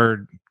some of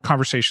our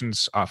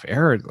conversations off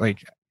air,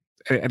 like,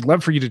 I'd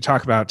love for you to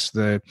talk about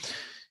the,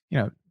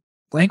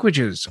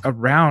 languages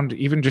around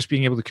even just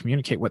being able to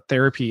communicate what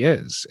therapy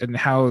is and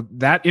how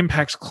that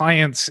impacts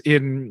clients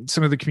in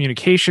some of the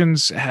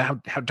communications,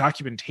 how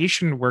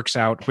documentation works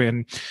out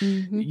when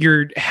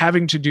you're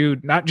having to do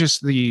not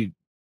just the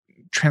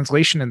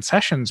translation and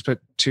sessions, but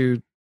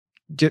to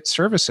get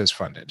services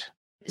funded.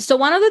 So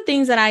one of the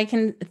things that I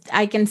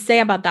can say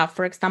about that,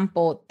 for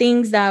example,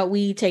 things that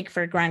we take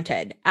for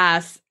granted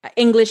as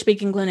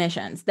English-speaking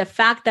clinicians, the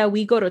fact that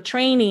we go to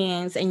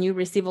trainings and you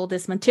receive all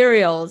these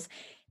materials,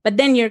 but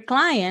then your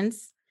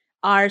clients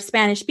are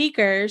Spanish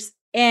speakers,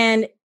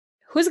 and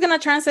who's going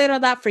to translate all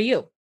that for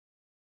you?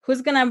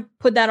 Who's going to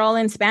put that all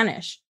in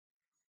Spanish?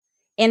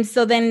 And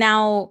so then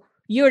now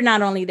you're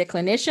not only the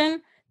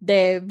clinician,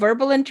 the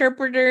verbal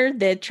interpreter,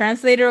 the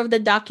translator of the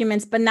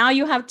documents, but now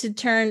you have to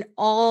turn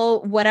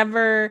all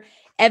whatever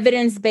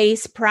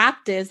evidence-based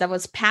practice that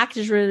was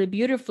packaged really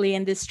beautifully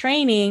in this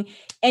training,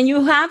 and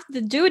you have the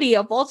duty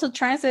of also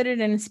translating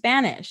it in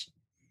Spanish.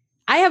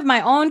 I have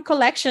my own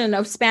collection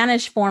of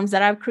Spanish forms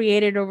that I've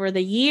created over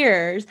the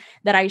years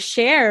that I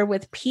share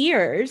with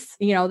peers,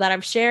 that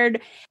I've shared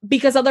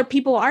because other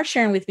people are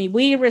sharing with me.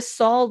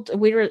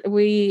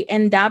 We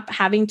end up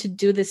having to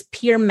do this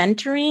peer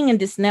mentoring and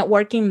this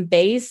networking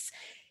based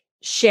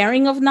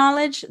sharing of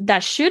knowledge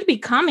that should be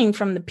coming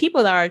from the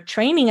people that are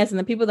training us and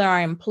the people that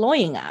are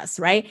employing us,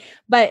 right?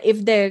 But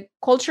if the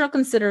cultural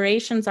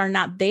considerations are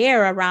not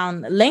there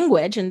around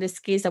language, in this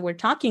case that we're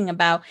talking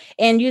about,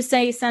 and you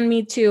say, send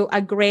me to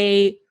a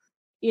grade,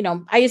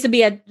 I used to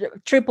be a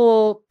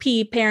triple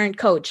P parent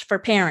coach for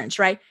parents,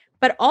 right?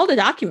 But all the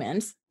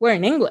documents were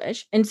in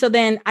English. And so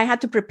then I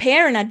had to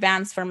prepare in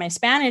advance for my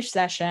Spanish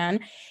session,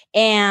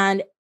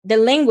 and the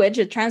language,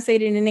 it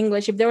translated in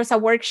English. If there was a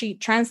worksheet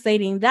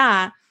translating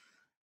that,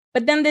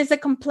 but then there's a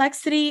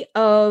complexity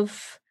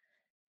of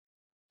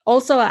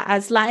also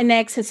as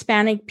Latinx,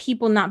 Hispanic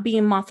people not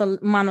being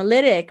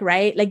monolithic,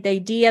 right? Like the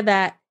idea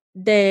that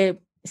the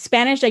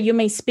Spanish that you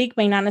may speak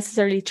may not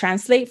necessarily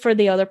translate for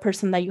the other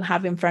person that you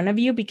have in front of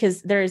you,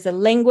 because there is a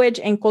language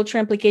and cultural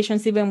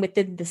implications even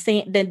within the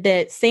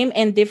same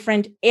and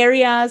different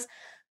areas,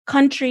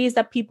 countries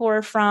that people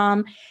are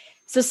from.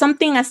 So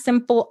something as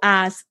simple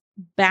as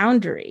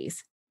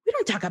boundaries. We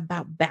don't talk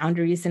about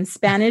boundaries in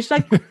Spanish.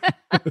 Like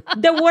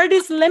the word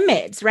is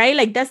limits, right?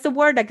 Like that's the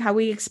word, like how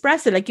we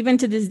express it. Like even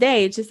to this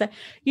day, it's just like,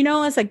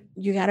 it's like,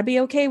 you got to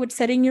be okay with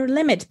setting your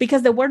limits,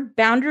 because the word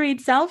boundary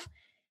itself,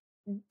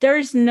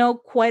 there's no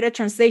quite a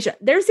translation.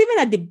 There's even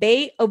a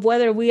debate of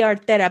whether we are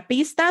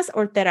terapistas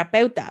or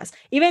terapeutas.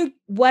 Even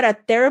what a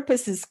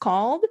therapist is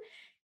called,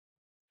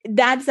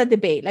 that's a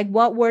debate. Like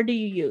what word do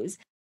you use?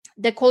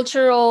 The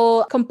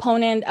cultural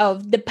component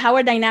of the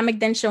power dynamic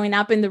then showing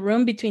up in the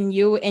room between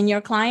you and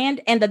your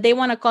client, and that they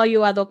want to call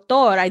you a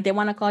doctor, they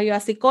want to call you a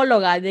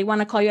psicóloga, they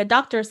want to call you a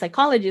doctor, a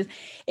psychologist.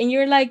 And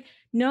you're like,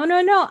 no,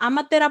 I'm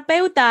a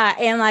terapeuta.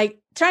 And like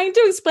trying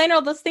to explain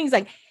all those things,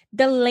 like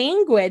the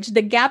language,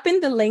 the gap in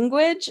the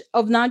language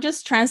of not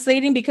just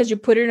translating because you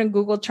put it in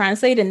Google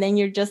Translate and then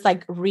you're just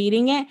like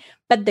reading it,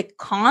 but the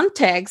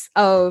context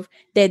of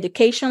the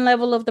education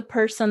level of the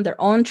person, their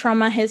own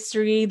trauma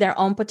history, their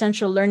own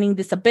potential learning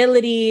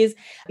disabilities,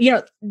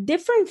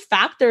 different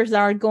factors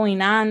that are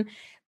going on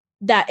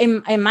that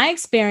in my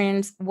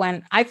experience,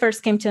 when I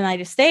first came to the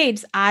United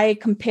States, I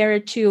compare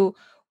it to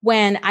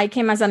when I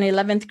came as an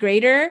 11th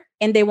grader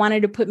and they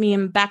wanted to put me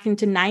back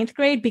into 9th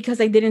grade because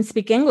I didn't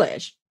speak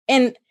English.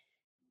 And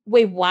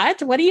wait,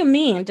 what? What do you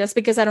mean? Just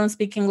because I don't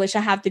speak English,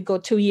 I have to go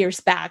 2 years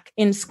back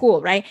in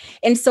school, right?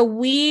 And so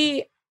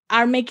we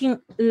are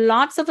making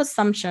lots of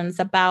assumptions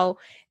about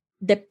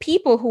the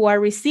people who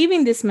are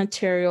receiving these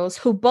materials,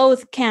 who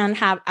both can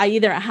have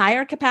either a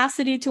higher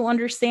capacity to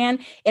understand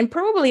and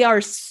probably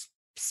are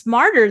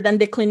smarter than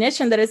the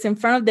clinician that is in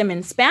front of them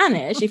in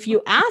Spanish, if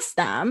you ask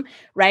them,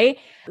 right?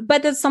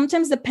 But that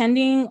sometimes,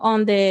 depending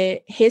on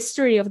the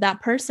history of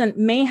that person,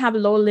 may have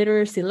low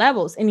literacy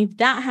levels. And if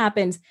that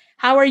happens,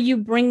 how are you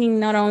bringing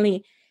not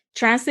only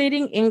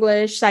translating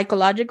English,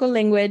 psychological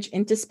language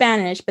into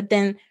Spanish, but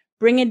then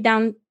bring it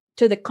down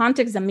to the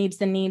context that meets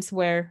the needs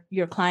where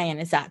your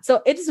client is at?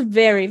 So it's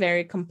very,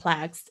 very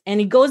complex.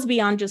 And it goes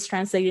beyond just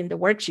translating the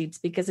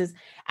worksheets, because it's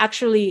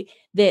actually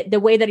the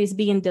way that it's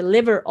being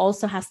delivered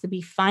also has to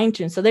be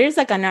fine-tuned. So there's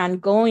like an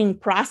ongoing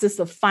process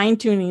of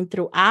fine-tuning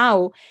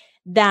throughout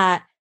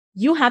that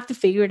you have to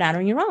figure it out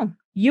on your own.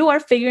 You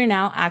are figuring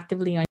out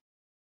actively on.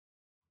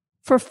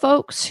 For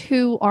folks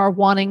who are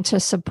wanting to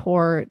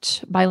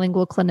support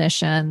bilingual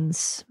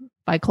clinicians,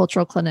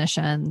 bicultural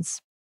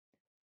clinicians,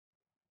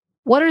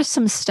 what are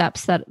some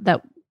steps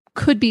that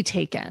could be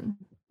taken?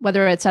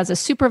 Whether it's as a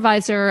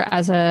supervisor,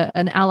 as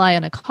an ally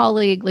and a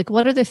colleague, like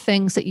what are the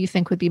things that you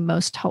think would be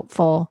most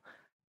helpful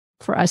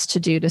for us to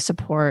do to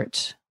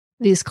support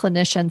these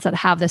clinicians that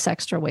have this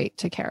extra weight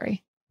to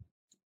carry?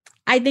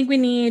 I think we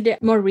need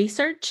more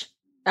research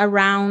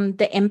around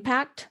the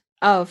impact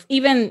of,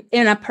 even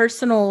in a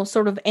personal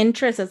sort of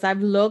interest, as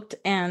I've looked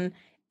in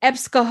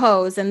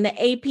EBSCOhost and the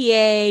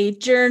APA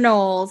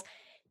journals,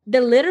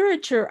 the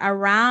literature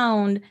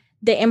around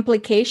the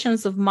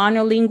implications of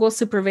monolingual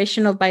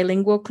supervision of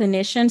bilingual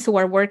clinicians who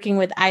are working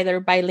with either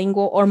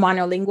bilingual or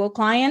monolingual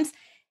clients,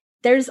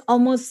 there's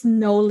almost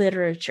no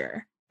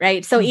literature,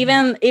 right? So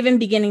even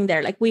beginning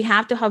there, like we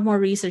have to have more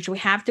research. We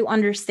have to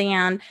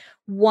understand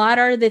what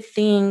are the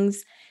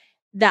things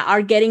that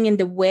are getting in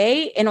the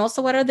way, and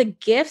also what are the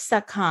gifts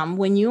that come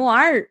when you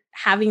are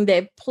having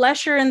the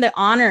pleasure and the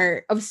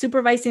honor of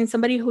supervising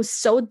somebody who's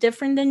so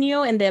different than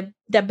you, and the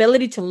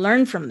ability to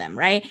learn from them,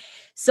 right?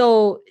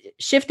 So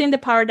shifting the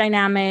power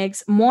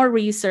dynamics, more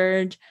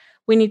research.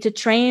 We need to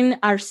train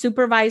our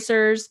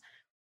supervisors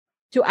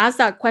to ask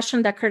that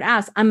question that Kurt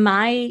asked. Am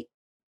I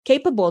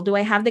capable? Do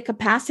I have the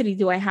capacity?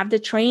 Do I have the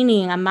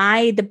training? Am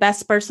I the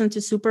best person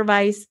to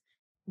supervise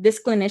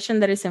this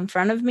clinician that is in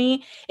front of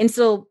me? And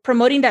so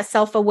promoting that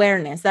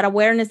self-awareness,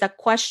 that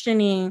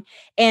questioning,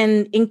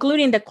 and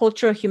including the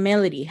culture of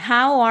humility.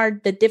 How are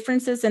the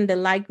differences and the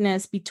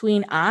likeness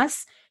between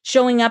us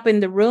showing up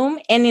in the room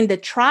and in the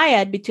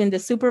triad between the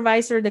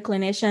supervisor, the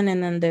clinician,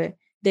 and then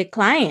the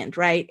client,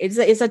 right?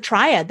 It's a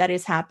triad that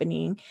is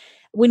happening.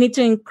 We need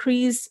to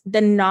increase the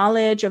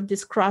knowledge of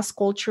these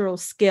cross-cultural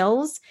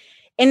skills,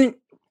 and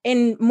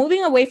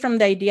moving away from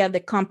the idea of the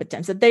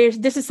competence, that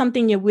this is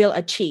something you will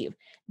achieve.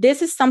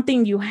 This is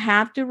something you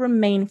have to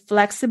remain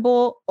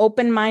flexible,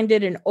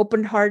 open-minded, and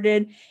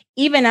open-hearted,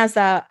 even as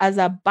a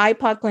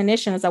BIPOC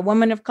clinician, as a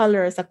woman of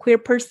color, as a queer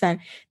person,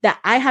 that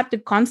I have to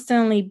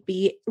constantly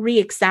be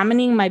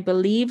re-examining my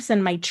beliefs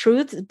and my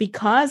truths,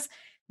 because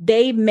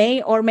they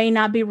may or may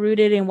not be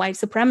rooted in white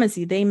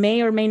supremacy. They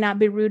may or may not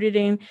be rooted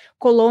in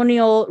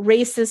colonial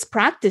racist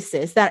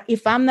practices, that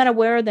if I'm not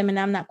aware of them and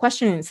I'm not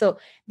questioning. So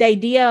the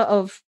idea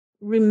of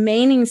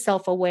remaining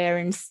self-aware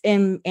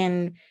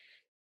and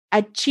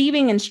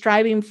achieving and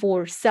striving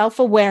for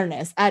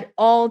self-awareness at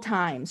all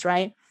times,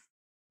 right?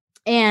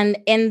 And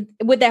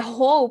with the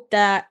hope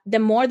that the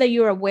more that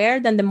you're aware,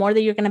 then the more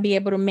that you're going to be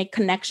able to make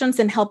connections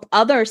and help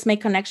others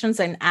make connections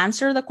and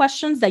answer the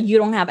questions that you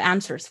don't have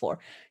answers for.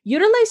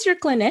 Utilize your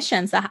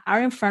clinicians that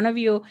are in front of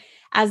you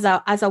as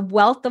a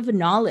wealth of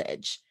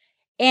knowledge.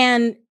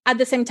 And at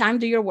the same time,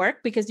 do your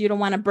work, because you don't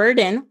want to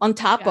burden on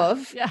top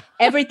of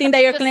everything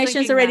that your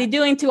clinicians are already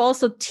doing to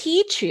also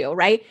teach you,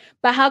 right?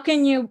 But how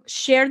can you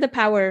share the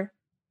power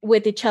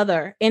with each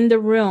other in the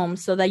room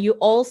so that you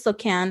also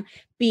can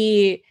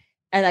be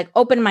like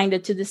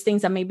open-minded to these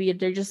things that maybe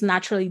they just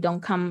naturally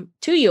don't come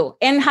to you?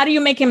 And how do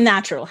you make them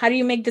natural? How do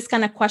you make this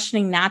kind of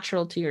questioning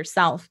natural to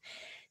yourself?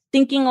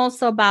 Thinking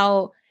also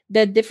about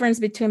the difference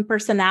between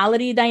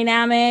personality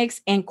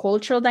dynamics and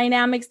cultural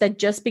dynamics, that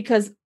just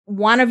because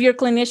one of your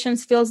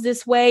clinicians feels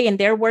this way and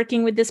they're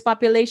working with this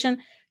population,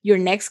 your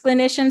next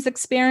clinician's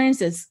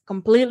experience is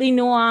completely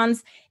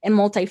nuanced and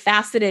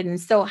multifaceted. And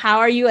so how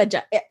are you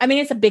I mean,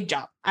 it's a big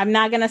job. I'm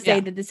not going to say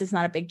that this is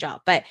not a big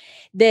job, but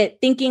the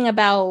thinking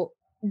about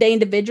the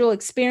individual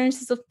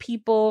experiences of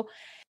people,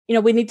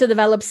 we need to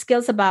develop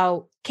skills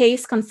about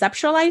case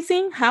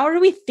conceptualizing. How are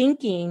we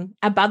thinking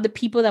about the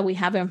people that we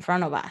have in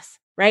front of us,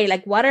 right?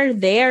 Like, what are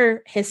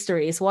their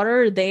histories? What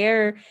are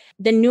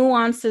the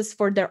nuances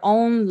for their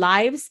own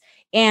lives?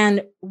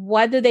 And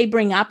what do they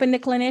bring up in the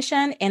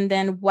clinician? And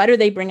then what do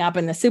they bring up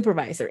in the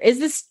supervisor?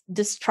 Is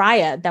this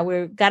triad that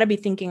we've got to be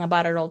thinking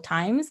about at all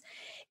times?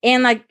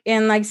 And like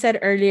I said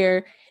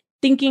earlier,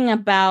 thinking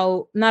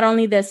about not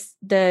only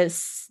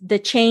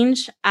the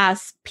change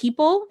as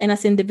people and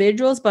as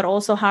individuals, but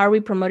also how are we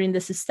promoting the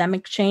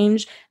systemic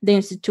change, the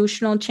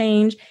institutional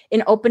change,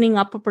 and opening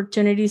up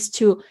opportunities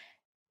to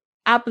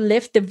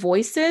uplift the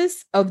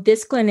voices of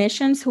these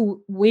clinicians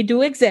who we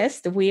do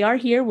exist. We are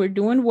here, we're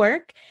doing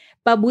work,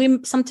 but we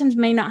sometimes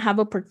may not have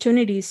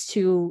opportunities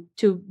to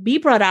be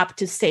brought up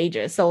to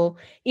stages. So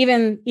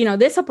even,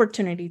 this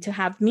opportunity to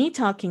have me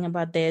talking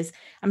about this,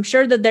 I'm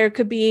sure that there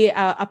could be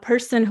a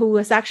person who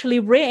has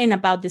actually written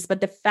about this, but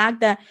the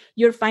fact that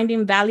you're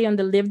finding value in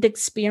the lived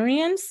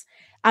experience,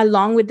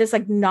 along with this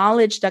like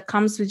knowledge that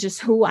comes with just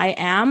who I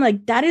am,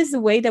 like that is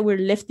the way that we're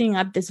lifting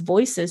up these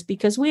voices,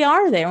 because we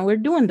are there and we're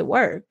doing the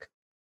work.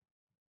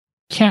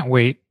 Can't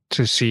wait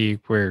to see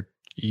where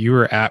you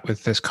are at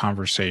with this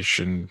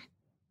conversation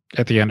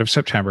at the end of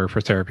September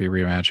for Therapy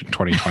Reimagined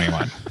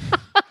 2021.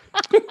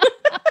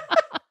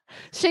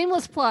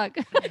 Shameless plug.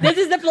 This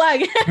is the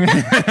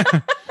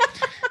plug.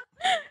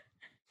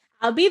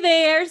 I'll be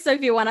there. So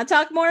if you want to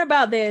talk more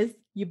about this,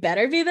 you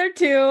better be there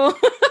too.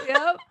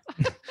 Yep.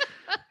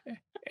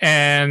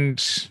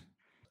 And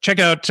check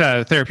out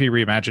Therapy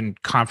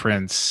Reimagined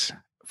Conference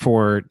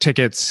for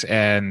tickets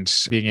and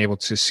being able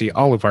to see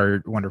all of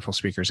our wonderful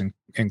speakers,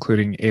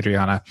 including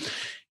Adriana.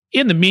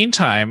 In the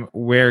meantime,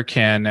 where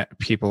can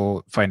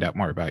people find out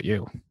more about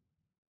you?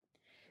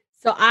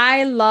 So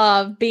I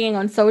love being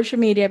on social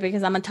media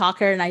because I'm a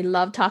talker and I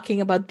love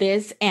talking about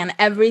this and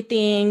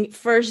everything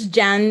first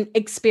gen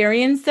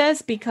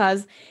experiences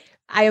because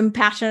I am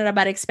passionate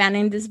about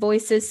expanding these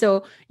voices.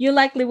 So you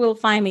likely will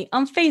find me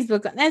on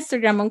Facebook, on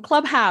Instagram, on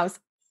Clubhouse,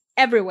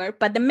 everywhere.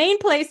 But the main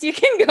place you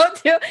can go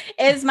to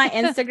is my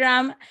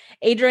Instagram,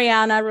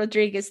 Adriana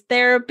Rodriguez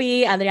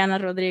Therapy, Adriana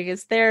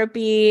Rodriguez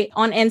Therapy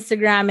on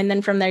Instagram. And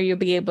then from there, you'll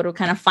be able to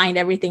kind of find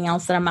everything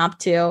else that I'm up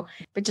to.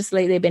 But just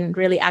lately, I've been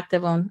really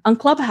active on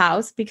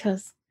Clubhouse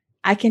because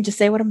I can just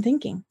say what I'm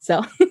thinking.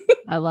 So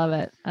I love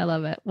it. I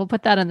love it. We'll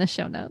put that in the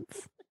show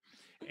notes.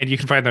 And you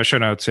can find those show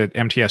notes at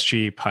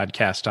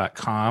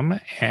mtsgpodcast.com.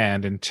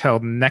 And until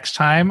next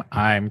time,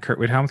 I'm Kurt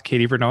Widhelm with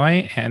Katie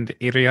Vernoy and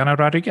Adriana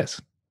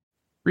Rodriguez.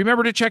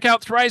 Remember to check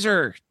out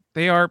Thrizer.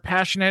 They are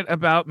passionate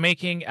about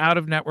making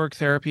out-of-network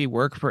therapy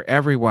work for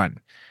everyone.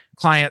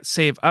 Clients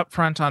save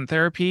upfront on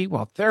therapy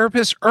while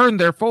therapists earn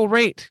their full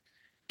rate.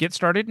 Get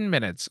started in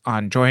minutes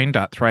on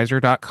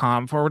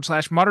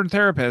join.thrizer.com/modern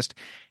therapist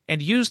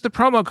and use the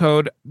promo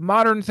code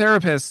Modern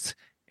Therapists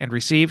and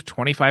receive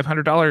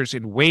 $2,500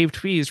 in waived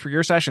fees for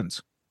your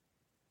sessions.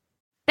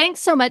 Thanks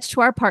so much to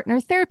our partner,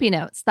 Therapy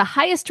Notes, the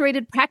highest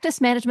rated practice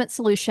management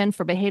solution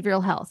for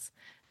behavioral health.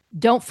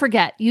 Don't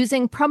forget,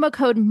 using promo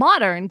code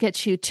MODERN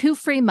gets you 2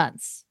 free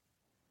months.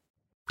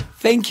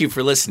 Thank you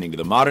for listening to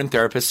the Modern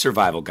Therapist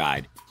Survival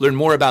Guide. Learn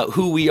more about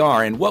who we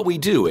are and what we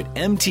do at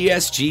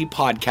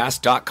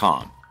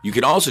mtsgpodcast.com. You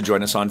can also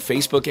join us on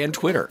Facebook and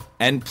Twitter.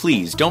 And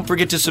please don't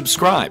forget to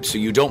subscribe so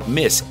you don't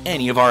miss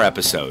any of our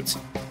episodes.